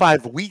feeling in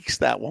 5 weeks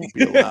that won't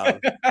be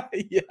allowed.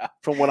 Yeah.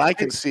 From what I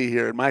can see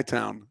here in my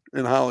town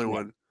in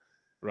Hollywood.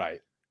 Right.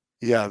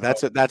 Yeah,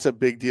 that's a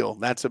big deal.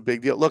 That's a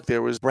big deal. Look,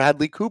 there was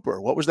Bradley Cooper.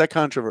 What was that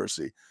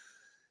controversy?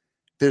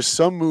 There's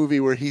some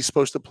movie where he's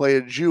supposed to play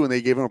a Jew and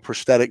they gave him a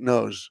prosthetic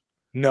nose.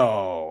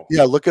 No.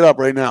 Yeah, look it up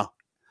right now.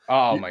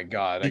 Oh my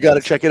God. You got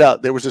to check it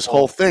out. There was this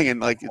whole thing, and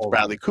like it's Hold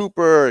Bradley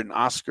Cooper, an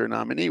Oscar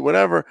nominee,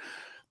 whatever.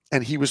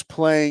 And he was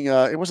playing.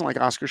 It wasn't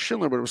like Oscar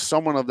Schindler, but it was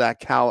someone of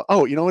that caliber.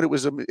 Oh, you know what? It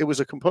was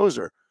a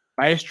composer.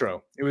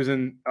 Maestro. It was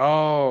in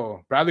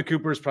Bradley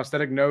Cooper's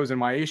prosthetic nose in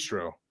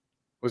Maestro.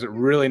 Was it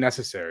really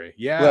necessary?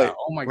 Yeah. Right,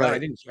 Oh my God. right.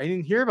 I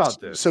didn't hear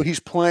about this. So he's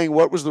playing.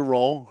 What was the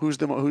role? Who's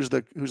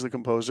the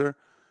composer?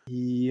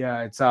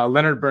 Yeah, it's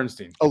Leonard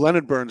Bernstein. Oh,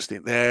 Leonard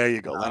Bernstein. There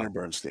you go, Leonard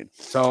Bernstein.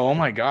 So, oh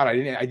my God,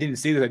 I didn't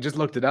see this. I just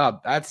looked it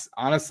up. That's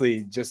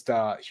honestly just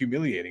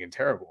humiliating and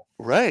terrible.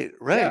 Right.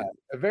 Yeah,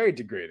 very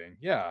degrading.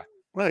 Yeah.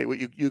 Right. What,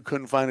 you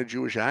couldn't find a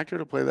Jewish actor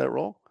to play that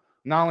role?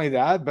 Not only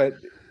that, but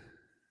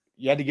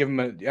you had to give him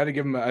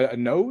a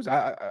nose.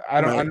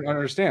 I don't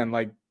understand.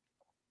 Like,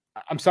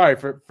 I'm sorry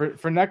for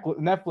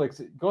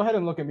Netflix. Go ahead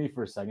and look at me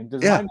for a second.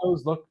 Does my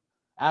nose look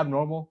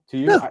abnormal to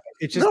you? No,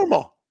 it's just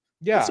normal.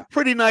 Yeah, it's a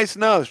pretty nice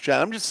nose,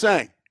 Chad. I'm just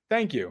saying.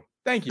 Thank you.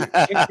 Can you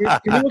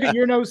look at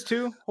your nose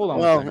too? Hold on.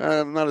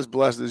 Well, I'm not as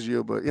blessed as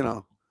you, but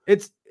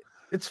it's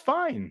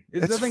fine.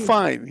 It's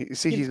fine.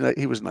 See,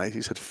 he was nice.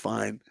 He said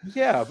fine.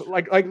 Yeah, but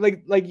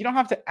like you don't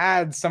have to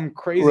add some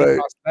crazy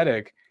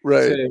prosthetic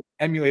to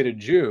emulate a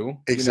Jew.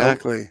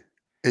 Exactly.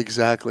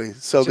 Exactly.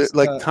 So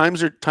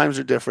times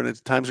are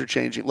different. Times are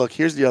changing. Look,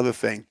 here's the other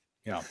thing.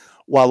 Yeah.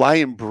 While I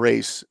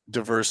embrace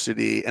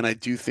diversity, and I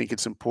do think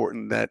it's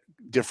important that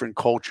different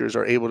cultures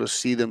are able to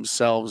see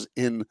themselves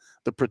in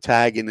the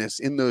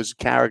protagonists, in those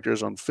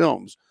characters on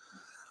films,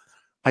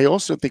 I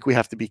also think we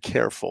have to be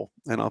careful.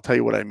 And I'll tell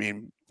you what I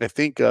mean. I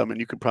think, and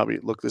you could probably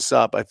look this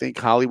up, I think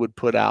Hollywood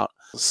put out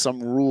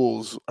some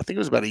rules, I think it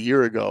was about a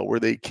year ago, where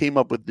they came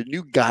up with the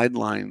new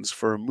guidelines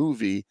for a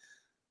movie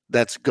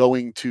that's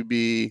going to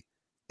be,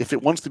 if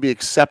it wants to be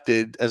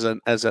accepted as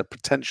a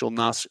potential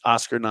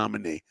Oscar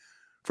nominee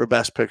for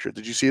Best Picture.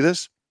 Did you see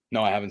this?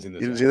 No, I haven't seen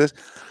this. You didn't see this?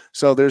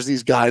 So there's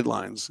these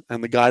guidelines,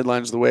 and the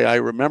guidelines, the way I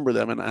remember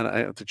them, and I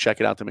have to check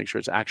it out to make sure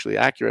it's actually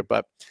accurate,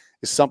 but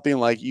it's something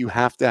like you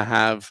have to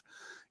have,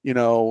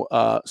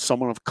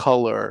 someone of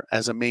color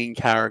as a main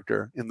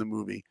character in the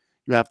movie.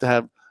 You have to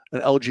have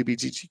an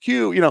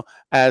LGBTQ,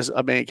 as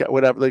a main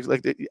whatever.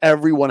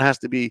 Everyone has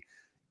to be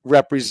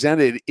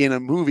represented in a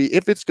movie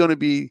if it's going to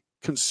be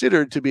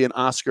considered to be an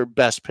Oscar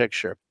Best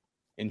Picture.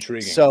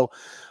 Intriguing. So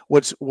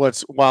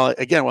while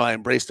I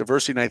embrace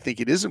diversity, and I think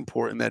it is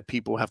important that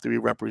people have to be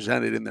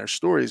represented in their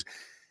stories,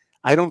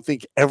 I don't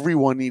think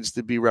everyone needs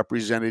to be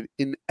represented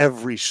in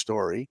every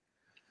story.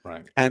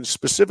 Right. And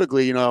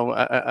specifically,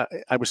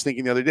 I was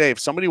thinking the other day, if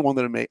somebody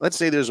wanted to make, let's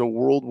say there's a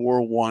World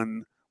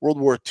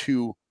War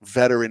II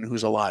veteran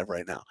who's alive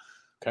right now.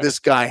 Okay. This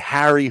guy,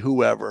 Harry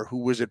whoever,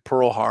 who was at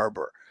Pearl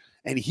Harbor,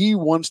 and he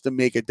wants to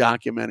make a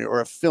documentary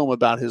or a film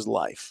about his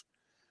life.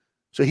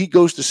 So he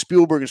goes to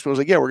Spielberg, and Spielberg's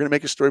like, yeah, we're going to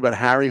make a story about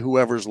Harry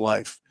whoever's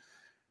life.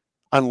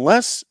 And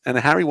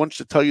Harry wants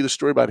to tell you the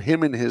story about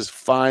him and his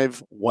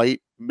 5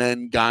 white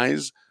men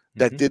guys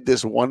that did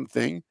this one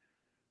thing.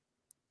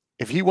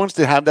 If he wants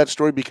to have that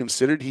story be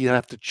considered, he'd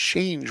have to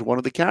change one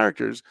of the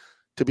characters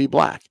to be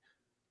black.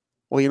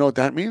 Well, you know what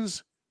that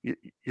means?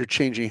 You're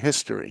changing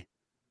history.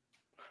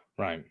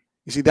 Right.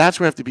 You see, that's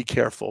where we have to be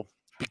careful,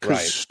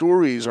 because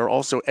stories are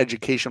also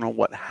education on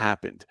what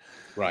happened.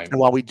 Right. And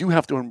while we do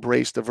have to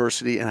embrace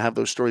diversity and have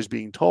those stories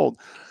being told,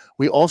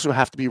 we also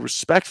have to be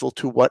respectful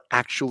to what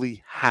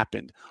actually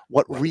happened,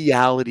 what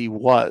reality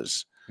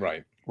was.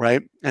 Right.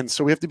 Right. And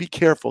so we have to be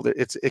careful that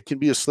it can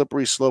be a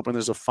slippery slope, and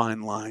there's a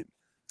fine line.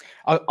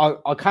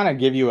 I'll kind of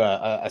give you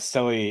a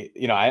silly,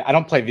 I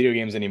don't play video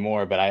games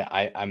anymore, but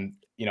I'm,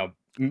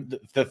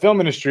 the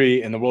film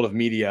industry and the world of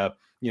media,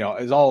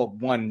 is all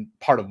one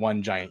part of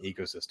one giant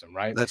ecosystem,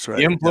 right? That's right.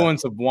 The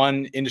influence of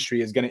one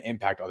industry is going to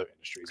impact other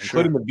industries,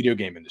 including the video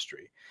game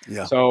industry.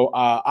 Yeah. So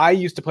I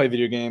used to play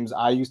video games.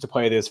 I used to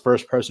play this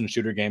first-person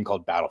shooter game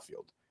called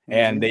Battlefield,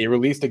 and they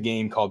released a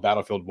game called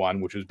Battlefield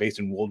 1, which was based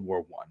in World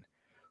War I.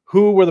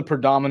 Who were the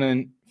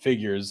predominant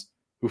figures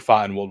who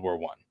fought in World War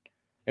I?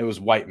 It was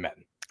white men.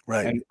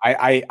 Right. And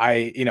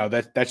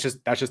I that's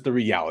just the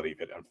reality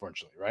of it,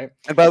 unfortunately, right?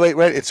 And by the way,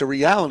 right, it's a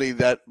reality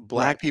that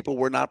black people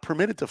were not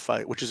permitted to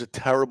fight, which is a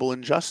terrible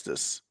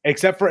injustice.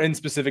 Except for in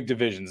specific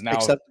divisions. Now,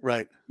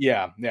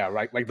 Yeah,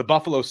 right. Like the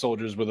Buffalo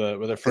Soldiers were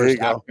the first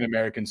African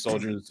American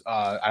soldiers,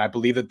 and I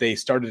believe that they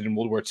started in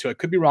World War II. I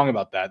could be wrong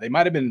about that. They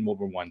might have been in World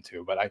War I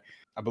too, but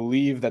I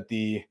believe that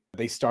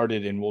they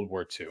started in World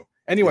War II.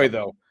 Anyway,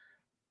 though,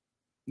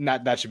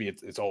 that should be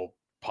its whole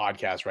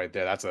podcast right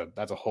there. That's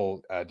a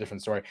whole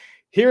different story.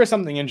 Here is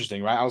something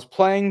interesting, right? I was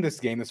playing this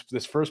game,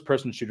 this first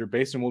person shooter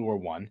based in World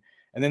War I,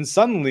 and then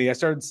suddenly I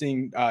started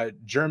seeing the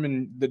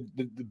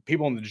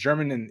people in the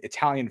German and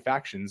Italian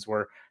factions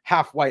were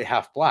half white,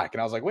 half black,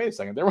 and I was like, wait a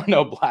second, there were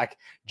no black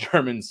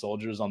German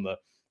soldiers on the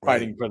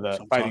fighting for the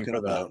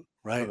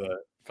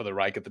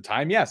Reich at the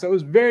time. Yeah, so it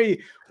was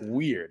very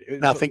weird.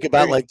 Now think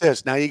about like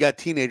this. Now you got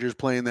teenagers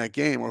playing that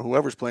game, or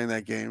whoever's playing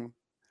that game,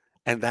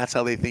 and that's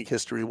how they think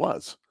history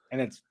was.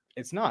 And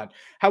it's not.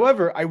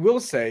 However, I will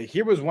say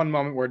here was one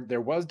moment where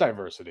there was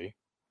diversity,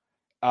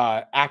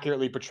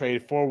 accurately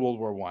portrayed for World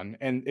War I,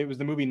 and it was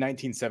the movie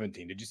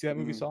 1917. Did you see that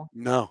movie, Saul?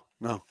 No.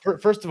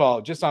 First of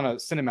all, just on a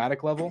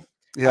cinematic level,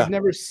 Yeah, I've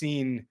never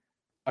seen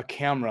a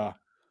camera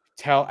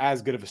tell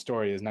as good of a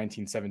story as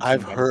 1917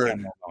 I've by the heard.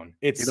 camera alone.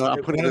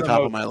 I'm putting it at the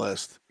top of my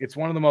list. It's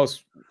one of the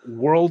most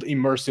world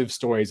immersive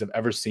stories I've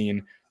ever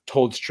seen,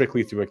 told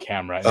strictly through a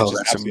camera. And it's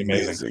just That's absolutely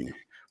amazing.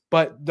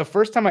 But the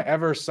first time I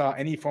ever saw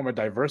any form of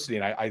diversity,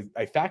 and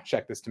I fact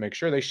checked this to make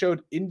sure, they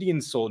showed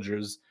Indian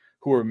soldiers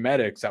who were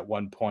medics at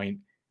one point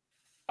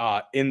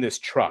in this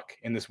truck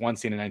in this one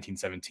scene in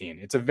 1917.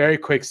 It's a very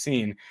quick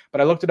scene, but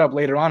I looked it up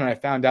later on and I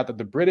found out that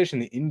the British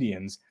and the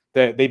Indians,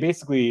 they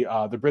basically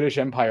the British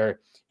Empire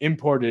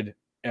imported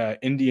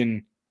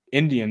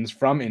Indians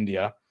from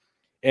India,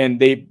 and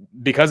they,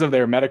 because of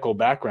their medical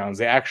backgrounds,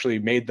 they actually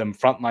made them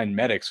frontline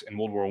medics in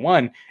World War I,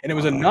 and it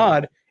was a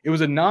nod. It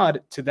was a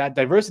nod to that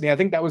diversity. I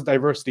think that was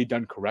diversity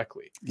done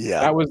correctly. Yeah,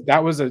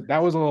 that was a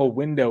little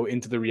window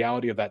into the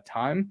reality of that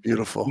time.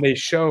 Beautiful. And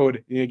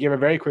they gave a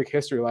very quick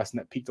history lesson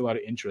that piqued a lot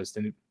of interest,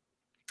 and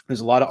there's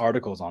a lot of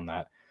articles on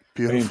that.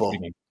 Beautiful.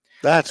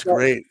 That's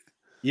great.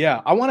 Yeah,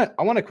 I want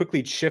to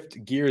quickly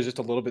shift gears just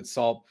a little bit,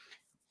 Saul.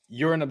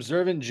 You're an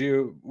observant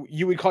Jew.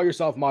 You would call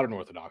yourself modern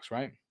Orthodox,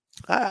 right?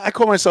 I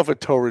call myself a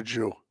Torah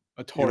Jew.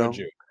 A Torah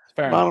Jew.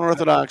 Fair modern enough.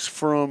 Orthodox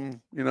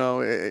from,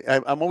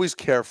 I'm always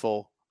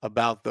careful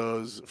about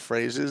those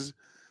phrases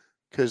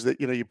because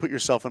that, you put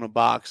yourself in a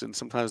box and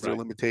sometimes there are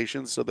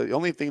limitations. So the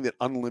only thing that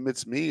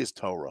unlimits me is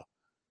Torah.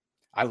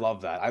 I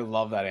love that. I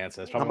love that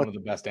answer. It's probably one of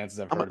the best answers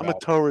I've heard. I'm a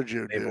Torah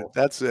Jew, dude.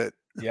 That's it.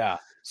 Yeah.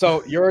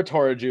 So you're a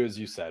Torah Jew, as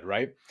you said,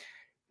 right?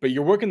 But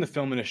you're working the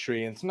film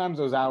industry, and sometimes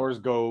those hours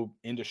go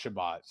into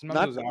Shabbat.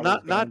 Sometimes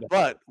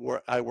but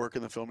I work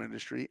in the film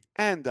industry,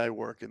 and I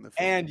work in the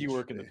film industry. You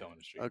work in the film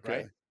industry,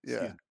 okay?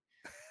 Right?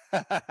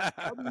 Yeah.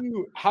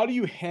 How do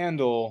you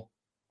handle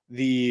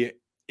the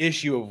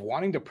issue of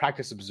wanting to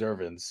practice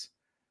observance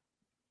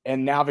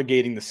and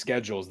navigating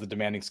the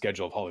demanding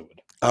schedule of Hollywood?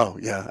 Oh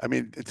yeah, I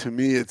mean, to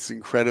me, it's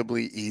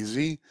incredibly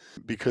easy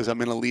because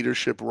I'm in a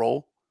leadership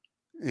role.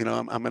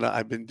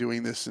 I've been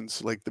doing this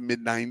since like the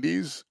mid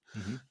 '90s.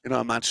 Mm-hmm.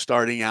 I'm not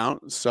starting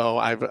out, so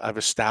I've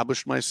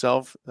established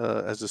myself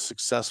as a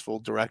successful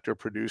director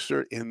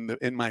producer in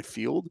my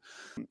field.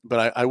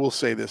 But I will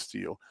say this to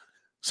you: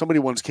 somebody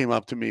once came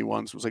up to me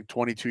once, was like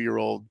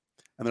 22-year-old,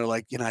 and they're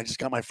like, I just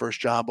got my first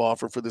job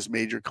offer for this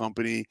major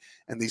company,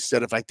 and they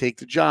said if I take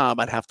the job,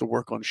 I'd have to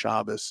work on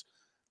Shabbos.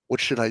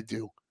 What should I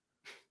do?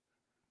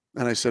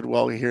 And I said,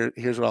 well,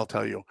 here's what I'll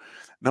tell you.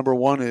 Number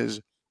one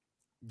is,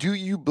 do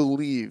you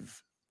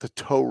believe the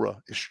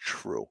Torah is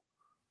true?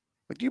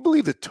 Like, do you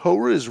believe the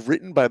Torah is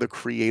written by the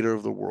creator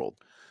of the world?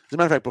 As a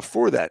matter of fact,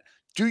 before that,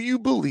 do you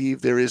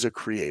believe there is a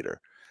creator?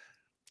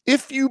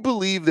 If you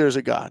believe there's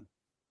a God,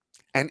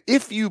 and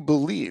if you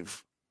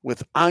believe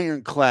with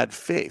ironclad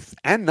faith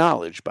and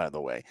knowledge, by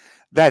the way,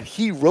 that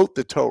he wrote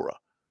the Torah,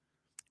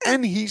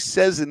 and he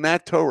says in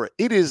that Torah,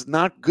 it is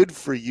not good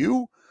for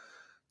you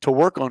to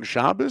work on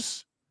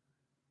Shabbos,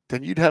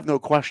 then you'd have no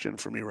question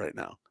for me right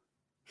now.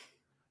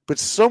 But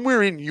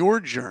somewhere in your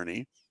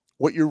journey,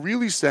 what you're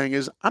really saying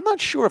is, I'm not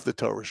sure if the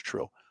Torah is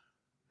true.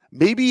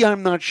 Maybe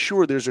I'm not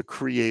sure there's a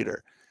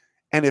creator.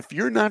 And if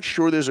you're not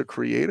sure there's a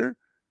creator,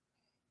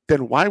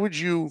 then why would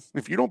you,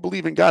 if you don't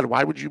believe in God,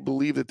 why would you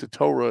believe that the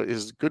Torah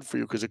is good for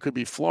you? Because it could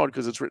be flawed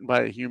because it's written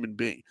by a human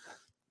being.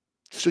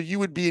 So you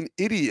would be an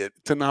idiot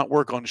to not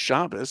work on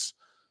Shabbos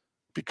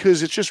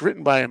because it's just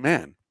written by a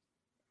man.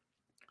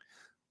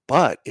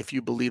 But if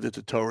you believe that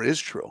the Torah is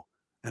true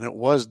and it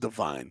was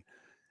divine,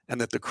 and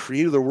that the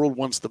creator of the world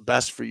wants the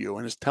best for you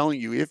and is telling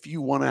you if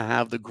you want to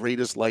have the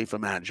greatest life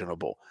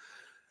imaginable,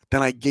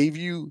 then I gave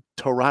you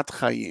Torat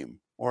Chaim,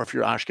 or if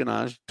you're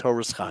Ashkenaz,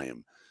 Torah's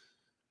Chaim,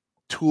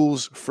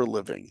 tools for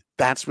living.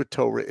 That's what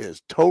Torah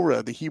is.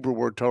 Torah, the Hebrew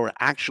word Torah,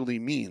 actually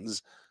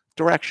means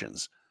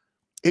directions.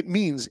 It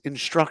means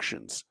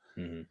instructions.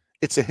 Mm-hmm.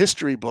 It's a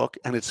history book,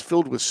 and it's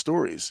filled with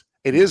stories.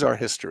 It is our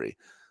history,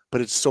 but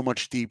it's so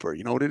much deeper.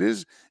 You know what it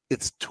is?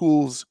 It's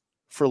tools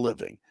for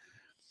living.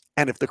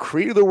 And if the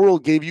creator of the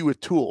world gave you a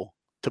tool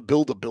to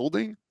build a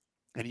building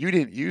and you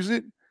didn't use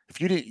it,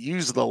 if you didn't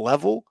use the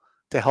level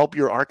to help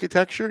your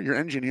architecture, your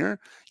engineer,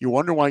 you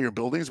wonder why your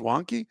building's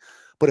wonky.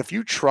 But if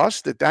you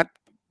trust that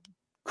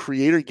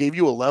creator gave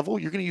you a level,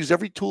 you're going to use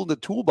every tool in the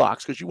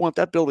toolbox because you want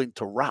that building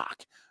to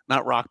rock,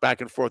 not rock back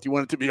and forth. You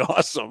want it to be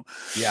awesome.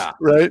 Yeah.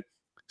 Right?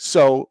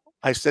 So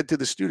I said to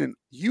the student,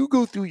 you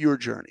go through your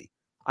journey.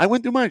 I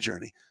went through my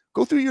journey.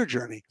 Go through your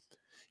journey.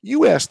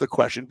 You ask the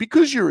question,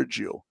 because you're a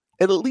Jew,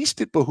 at least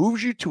it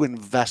behooves you to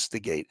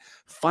investigate,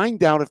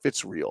 find out if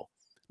it's real.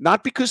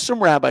 Not because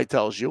some rabbi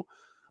tells you,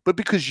 but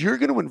because you're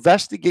going to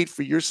investigate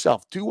for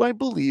yourself. Do I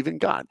believe in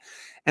God?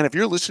 And if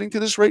you're listening to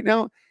this right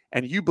now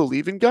and you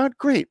believe in God,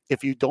 great.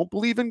 If you don't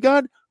believe in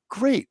God,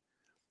 great.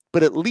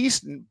 But at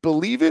least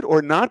believe it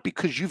or not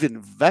because you've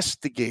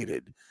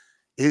investigated.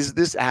 Is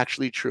this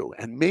actually true?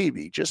 And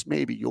maybe, just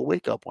maybe, you'll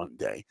wake up one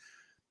day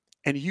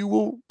and you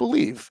will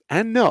believe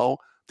and know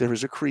there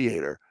is a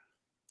creator.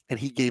 and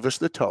he gave us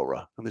the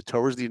Torah, and the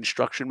Torah is the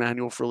instruction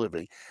manual for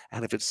living.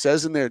 And if it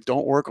says in there,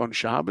 don't work on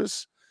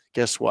Shabbos,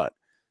 guess what?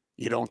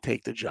 You don't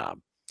take the job.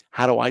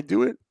 How do I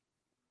do it?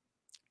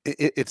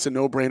 It's a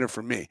no-brainer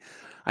for me.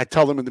 I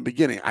tell them in the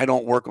beginning, I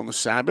don't work on the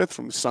Sabbath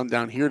from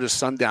sundown here to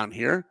sundown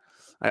here.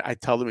 I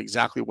tell them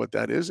exactly what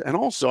that is. And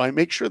also I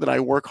make sure that I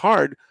work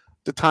hard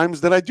the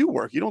times that I do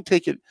work. You don't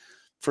take it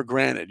for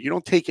granted. You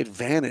don't take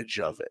advantage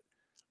of it.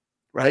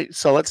 Right.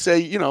 So let's say,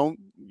 you're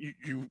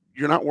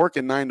not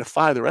working 9 to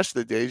 5 the rest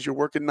of the days. You're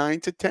working 9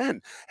 to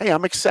 10. Hey,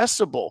 I'm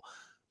accessible.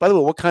 By the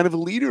way, what kind of a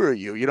leader are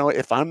you?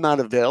 If I'm not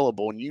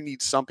available and you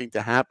need something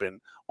to happen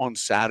on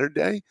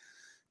Saturday,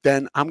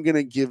 then I'm going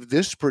to give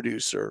this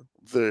producer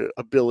the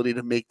ability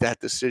to make that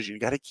decision. You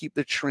got to keep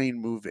the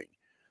train moving.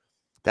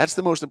 That's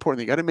the most important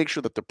thing. You got to make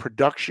sure that the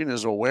production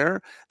is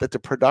aware that the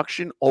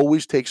production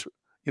always takes,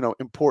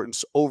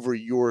 importance over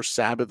your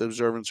Sabbath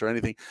observance or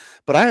anything.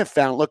 But I have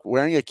found, look,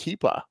 wearing a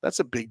kippah, that's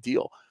a big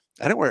deal.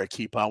 I didn't wear a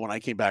kippah when I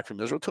came back from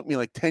Israel. It took me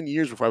like 10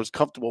 years before I was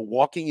comfortable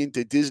walking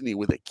into Disney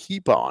with a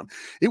kippah on.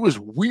 It was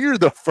weird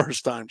the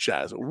first time,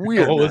 Chaz.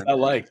 Weird. What man. was that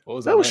like?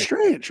 That was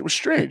strange. It was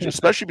strange,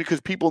 especially because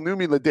people knew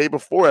me the day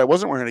before. I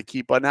wasn't wearing a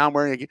kippah. Now I'm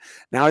wearing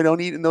now I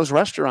don't eat in those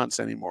restaurants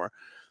anymore.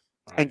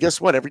 And guess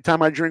what? Every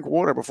time I drink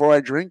water, before I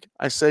drink,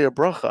 I say a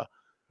bracha.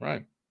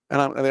 Right.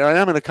 And there I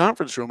am in a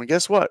conference room. And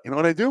guess what? You know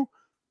what I do?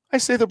 I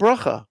say the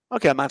bracha.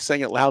 Okay, I'm not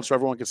saying it loud so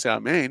everyone can say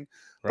amen,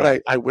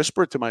 but I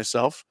whisper it to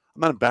myself.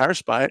 I'm not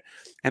embarrassed by it.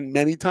 And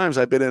many times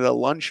I've been at a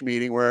lunch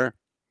meeting where,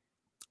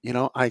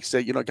 I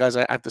say, guys,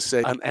 I have to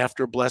say an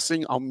after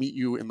blessing. I'll meet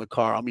you in the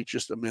car. I'll meet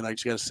just a minute. I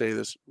just got to say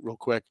this real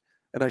quick.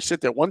 And I sit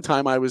there. One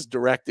time I was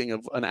directing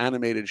an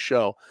animated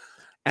show,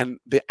 and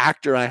the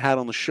actor I had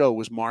on the show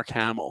was Mark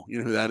Hamill. You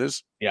know who that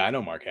is? Yeah, I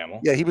know Mark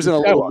Hamill. Yeah, he was in a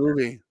little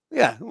movie.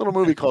 Yeah, a little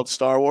movie called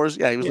Star Wars.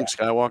 Yeah, he was Luke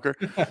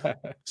Skywalker.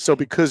 So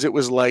because it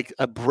was like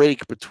a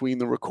break between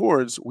the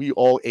records, we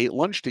all ate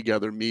lunch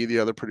together, me, the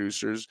other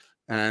producers,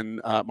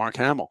 and Mark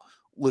Hamill,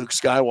 Luke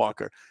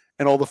Skywalker.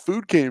 And all the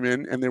food came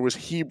in, and there was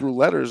Hebrew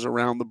letters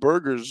around the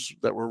burgers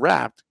that were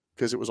wrapped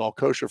because it was all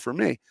kosher for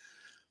me.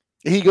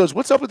 And he goes,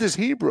 "What's up with this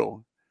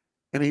Hebrew?"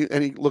 And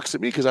he looks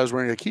at me because I was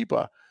wearing a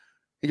kippah.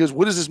 He goes,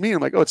 "What does this mean?"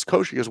 I'm like, "Oh, it's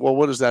kosher." He goes, "Well,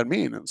 what does that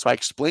mean?" And so I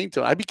explained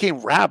to him. I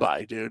became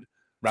rabbi, dude,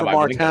 for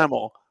Mark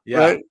Hamill,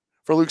 right?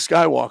 For Luke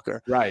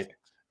Skywalker. Right.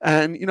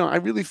 And, I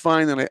really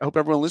find, and I hope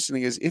everyone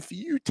listening is, if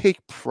you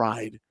take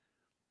pride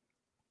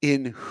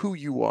in who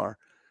you are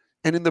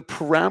and in the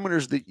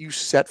parameters that you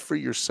set for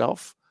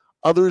yourself,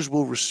 others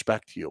will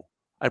respect you.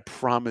 I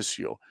promise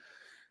you.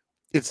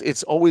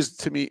 It's always,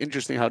 to me,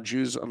 interesting how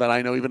Jews that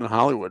I know, even in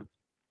Hollywood,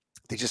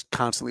 they just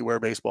constantly wear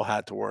a baseball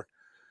hat to work.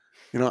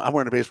 I'm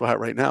wearing a baseball hat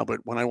right now,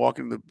 but when I walk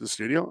into the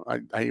studio,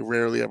 I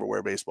rarely ever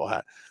wear a baseball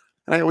hat.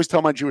 And I always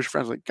tell my Jewish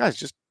friends, like,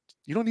 guys,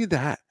 you don't need the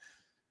hat.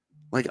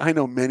 Like, I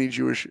know many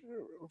Jewish,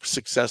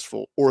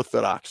 successful,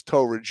 Orthodox,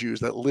 Torah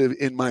Jews that live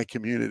in my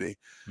community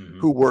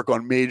who work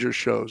on major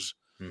shows.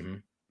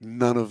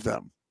 None of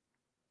them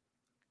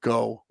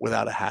go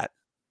without a hat.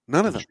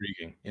 None of them.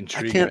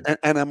 Intriguing. I can't,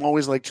 and I'm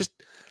always like, just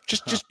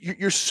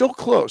you're so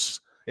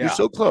close. Yeah. You're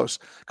so close.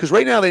 Because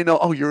right now they know,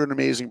 oh, you're an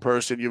amazing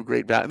person. You have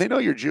great value. And they know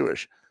you're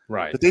Jewish.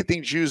 Right. But they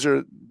think Jews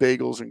are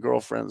bagels and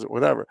girlfriends or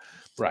whatever.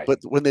 Right. But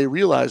when they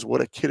realize what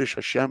a Kiddush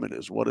Hashem it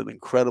is, what an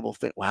incredible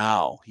thing.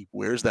 Wow. He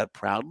wears that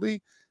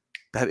proudly.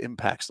 That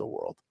impacts the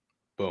world.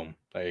 Boom.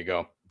 There you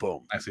go.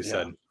 Boom. Nicely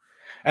said.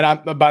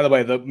 And by the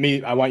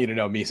way, I want you to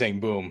know, me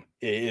saying boom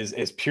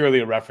is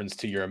purely a reference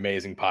to your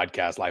amazing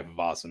podcast, Life of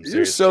Awesome. Seriously.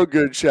 You're so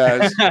good,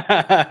 Chaz.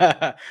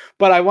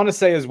 But I want to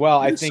say as well,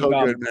 I think so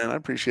good, man. I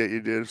appreciate you,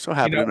 dude. So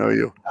happy to know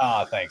you.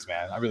 Oh, thanks,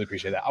 man. I really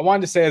appreciate that. I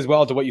wanted to say as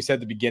well to what you said at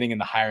the beginning in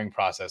the hiring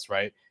process,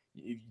 right?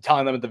 You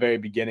telling them at the very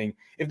beginning,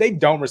 if they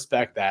don't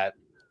respect that,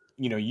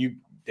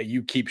 that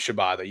you keep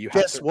Shabbat, that you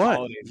have. Guess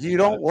what? You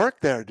don't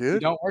work there, dude. You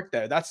don't work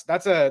there.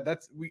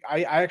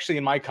 I actually,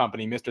 in my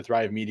company, Mr.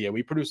 Thrive Media,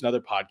 we produce another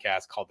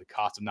podcast called The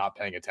Cost of Not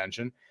Paying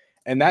Attention.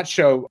 And that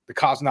show, The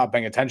Cost of Not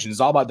Paying Attention,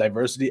 is all about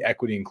diversity,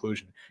 equity,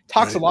 inclusion.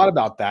 Talks a lot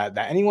about that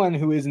anyone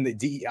who is in the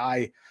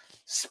DEI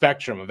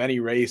spectrum of any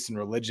race and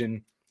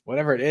religion,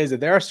 whatever it is, if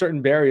there are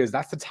certain barriers,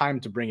 that's the time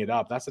to bring it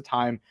up. That's the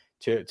time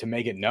to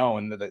make it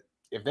known that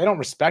if they don't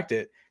respect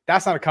it,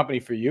 that's not a company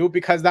for you,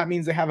 because that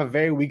means they have a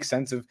very weak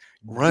sense of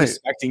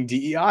respecting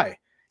DEI.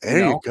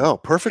 There you go.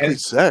 Perfectly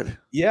said.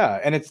 Yeah.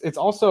 And it's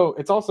also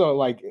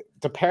like,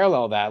 to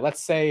parallel that,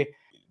 let's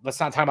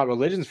not talk about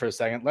religions for a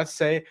second. Let's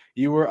say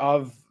you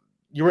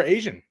were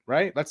Asian,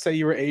 right? Let's say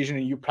you were Asian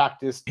and you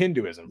practiced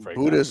Hinduism, for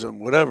example. Buddhism,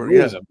 whatever.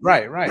 Buddhism.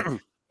 Yeah. Right.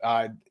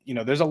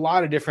 There's a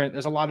lot of different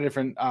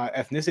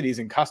ethnicities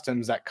and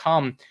customs that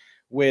come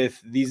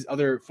with these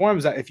other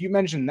forms that if you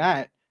mention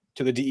that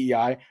to the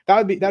DEI,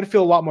 that'd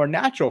feel a lot more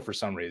natural for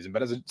some reason.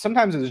 But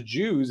sometimes as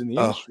Jews in the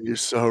industry, you're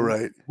so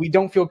right. We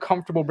don't feel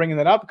comfortable bringing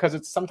that up because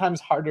it's sometimes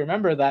hard to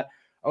remember that,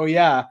 oh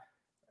yeah,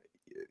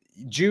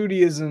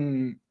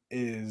 Judaism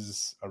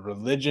is a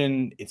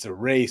religion, it's a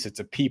race,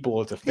 it's a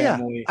people, it's a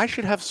family. Yeah, I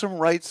should have some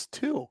rights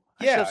too.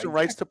 I should have some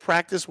rights to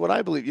practice what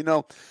I believe.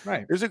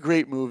 Right. There's a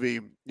great movie.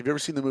 Have you ever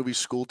seen the movie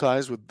School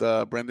Ties with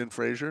Brendan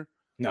Fraser?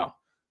 No.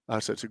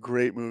 So it's a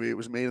great movie. It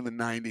was made in the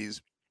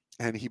 90s,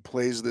 and he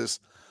plays this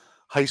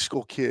high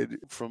school kid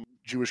from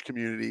Jewish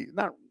community,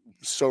 not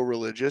so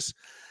religious,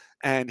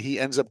 and he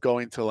ends up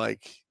going to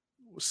like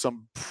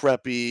some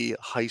preppy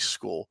high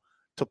school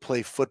to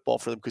play football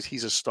for them because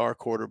he's a star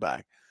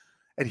quarterback,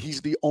 and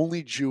he's the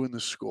only Jew in the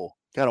school.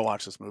 Gotta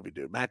watch this movie,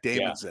 dude. Matt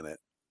Damon's in it.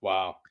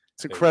 Wow.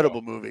 It's an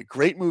incredible movie.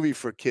 Great movie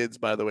for kids,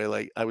 by the way.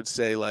 Like I would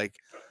say like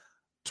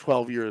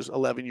 12 years,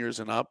 11 years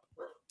and up.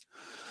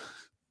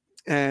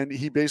 And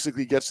he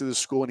basically gets to the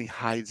school and he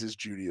hides his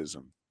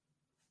Judaism.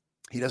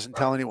 He doesn't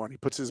tell anyone. He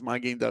puts his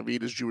Magen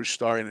David, his Jewish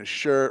star, in his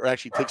shirt, or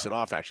actually takes it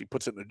off, actually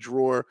puts it in a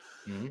drawer.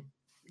 Mm-hmm.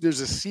 There's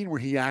a scene where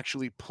he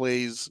actually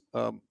plays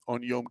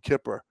on Yom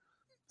Kippur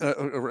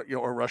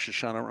or Rosh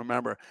Hashanah, I don't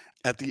remember.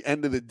 At the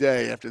end of the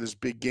day, after this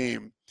big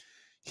game,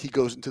 he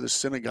goes into the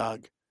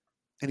synagogue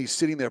and he's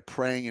sitting there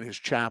praying in his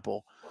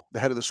chapel.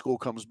 The head of the school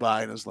comes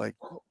by and is like,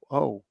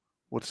 oh,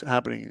 what's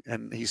happening?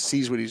 And he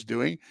sees what he's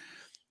doing.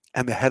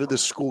 And the head of the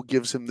school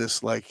gives him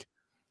this like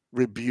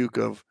rebuke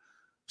of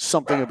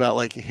something about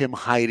like him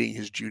hiding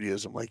his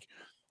Judaism. Like,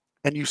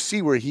 and you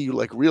see where he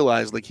like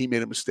realized like he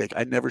made a mistake.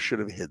 I never should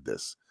have hid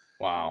this.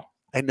 Wow.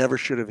 I never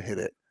should have hid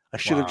it. I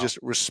should have just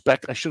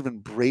I should have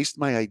embraced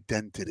my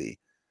identity.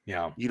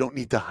 Yeah. You don't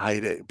need to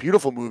hide it.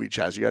 Beautiful movie,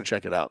 Chaz. You got to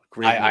check it out.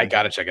 Great. I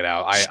got to check it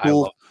out. I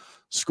love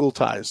School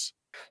Ties.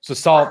 So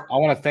Saul, I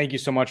want to thank you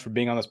so much for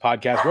being on this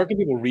podcast. Where can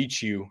people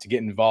reach you to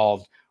get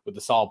involved with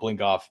the Saul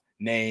Blinkoff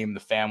name, the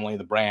family,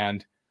 the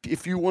brand?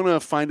 If you want to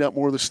find out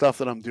more of the stuff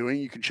that I'm doing,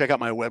 you can check out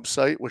my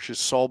website, which is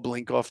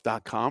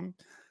saulblinkoff.com,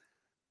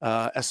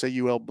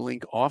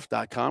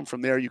 saulblinkoff.com.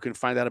 From there, you can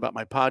find out about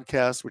my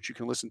podcast, which you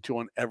can listen to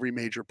on every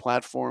major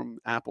platform,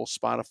 Apple,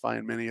 Spotify,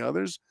 and many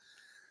others.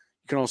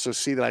 You can also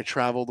see that I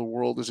travel the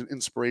world as an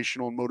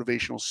inspirational and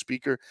motivational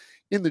speaker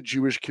in the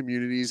Jewish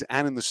communities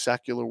and in the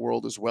secular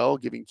world as well,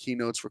 giving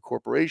keynotes for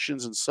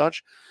corporations and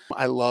such.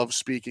 I love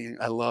speaking.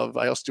 I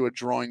also do a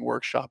drawing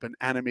workshop, an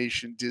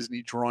animation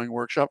Disney drawing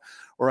workshop,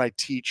 where I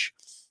teach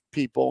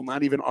people,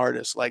 not even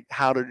artists, like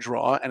how to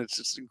draw. And it's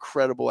just an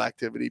incredible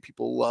activity.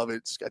 People love it.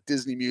 It's got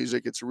Disney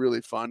music. It's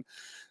really fun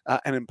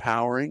and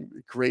empowering.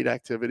 Great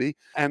activity.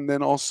 And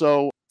then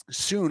also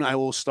soon I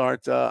will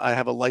start, I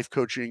have a life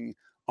coaching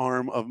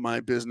arm of my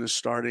business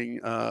starting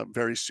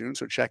very soon.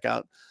 So check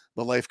out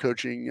the life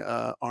coaching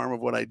arm of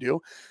what I do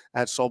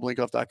at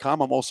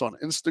saulblinkoff.com. I'm also on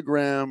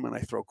Instagram and I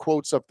throw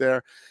quotes up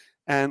there.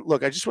 And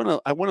look, I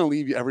want to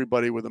leave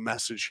everybody with a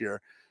message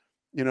here.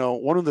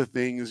 One of the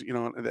things,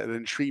 that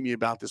intrigued me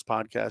about this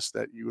podcast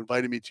that you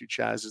invited me to,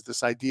 Chaz, is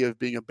this idea of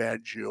being a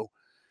bad Jew.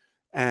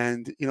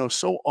 And,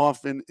 so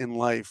often in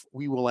life,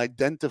 we will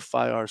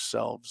identify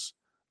ourselves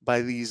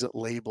by these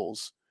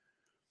labels.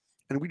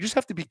 And we just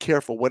have to be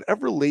careful.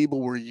 Whatever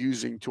label we're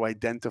using to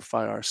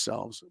identify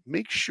ourselves,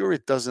 make sure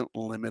it doesn't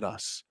limit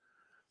us.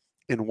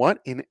 In what?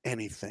 In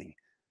anything.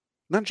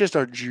 Not just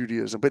our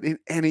Judaism, but in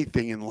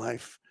anything in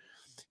life.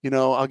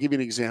 I'll give you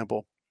an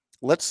example.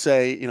 Let's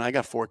say, I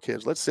got 4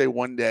 kids. Let's say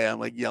one day I'm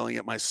like yelling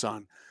at my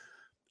son.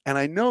 And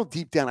I know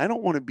deep down, I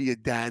don't want to be a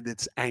dad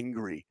that's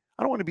angry.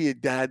 I don't want to be a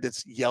dad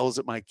that yells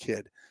at my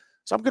kid.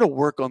 So I'm going to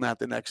work on that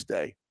the next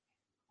day.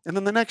 And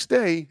then the next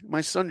day,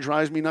 my son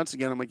drives me nuts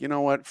again. I'm like, you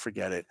know what?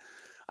 Forget it.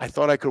 I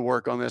thought I could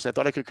work on this. I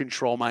thought I could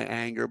control my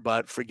anger,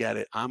 but forget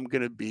it. I'm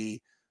going to be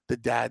the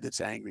dad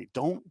that's angry.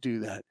 Don't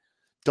do that.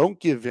 Don't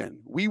give in.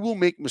 We will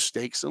make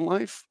mistakes in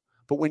life,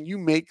 but when you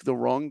make the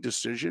wrong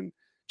decision,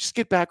 just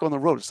get back on the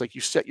road. It's like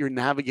you set your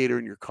navigator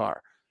in your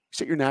car. You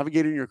set your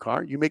navigator in your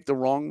car. You make the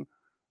wrong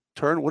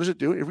turn. What does it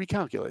do? It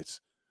recalculates.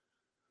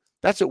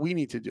 That's what we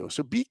need to do.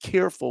 So be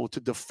careful to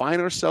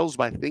define ourselves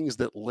by things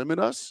that limit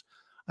us,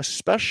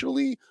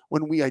 especially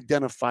when we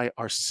identify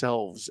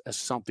ourselves as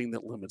something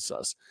that limits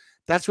us.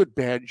 That's what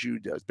bad Jew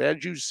does.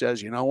 Bad Jew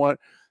says, you know what?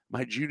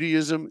 My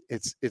Judaism,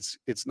 it's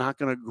not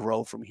going to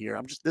grow from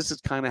here. This is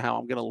kind of how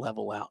I'm going to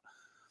level out.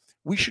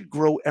 We should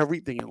grow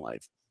everything in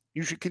life.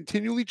 You should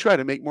continually try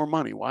to make more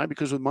money. Why?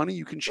 Because with money,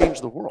 you can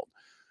change the world.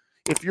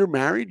 If you're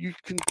married, you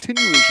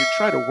continually should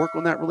try to work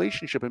on that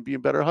relationship and be a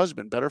better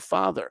husband, better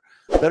father,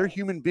 better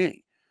human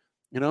being.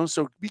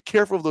 So be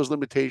careful of those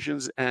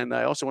limitations. And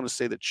I also want to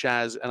say that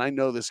Chaz, and I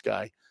know this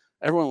guy,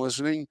 everyone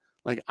listening,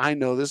 like I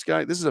know this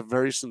guy. This is a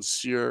very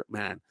sincere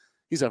man.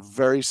 He's a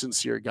very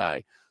sincere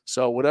guy.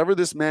 So whatever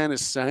this man is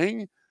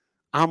saying,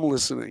 I'm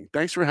listening.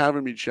 Thanks for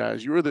having me,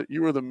 Chaz.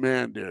 You are the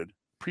man, dude.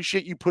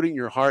 Appreciate you putting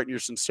your heart and your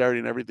sincerity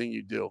in everything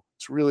you do.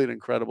 It's really an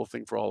incredible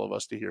thing for all of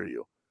us to hear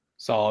you.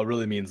 Saul, it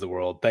really means the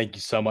world. Thank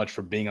you so much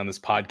for being on this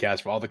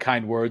podcast, for all the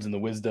kind words and the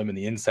wisdom and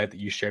the insight that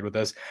you shared with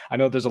us. I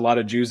know there's a lot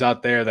of Jews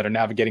out there that are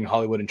navigating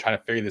Hollywood and trying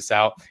to figure this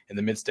out in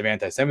the midst of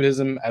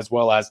anti-Semitism, as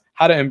well as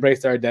how to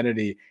embrace their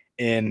identity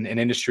in an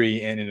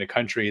industry and in a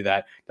country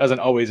that doesn't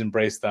always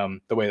embrace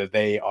them the way that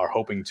they are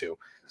hoping to.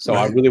 So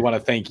I really want to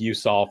thank you,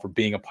 Saul, for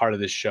being a part of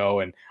this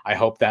show. And I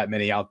hope that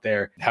many out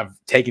there have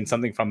taken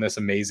something from this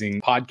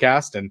amazing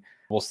podcast. And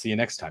we'll see you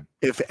next time.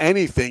 If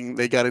anything,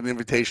 they got an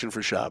invitation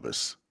for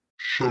Shabbos.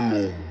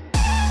 Shalom.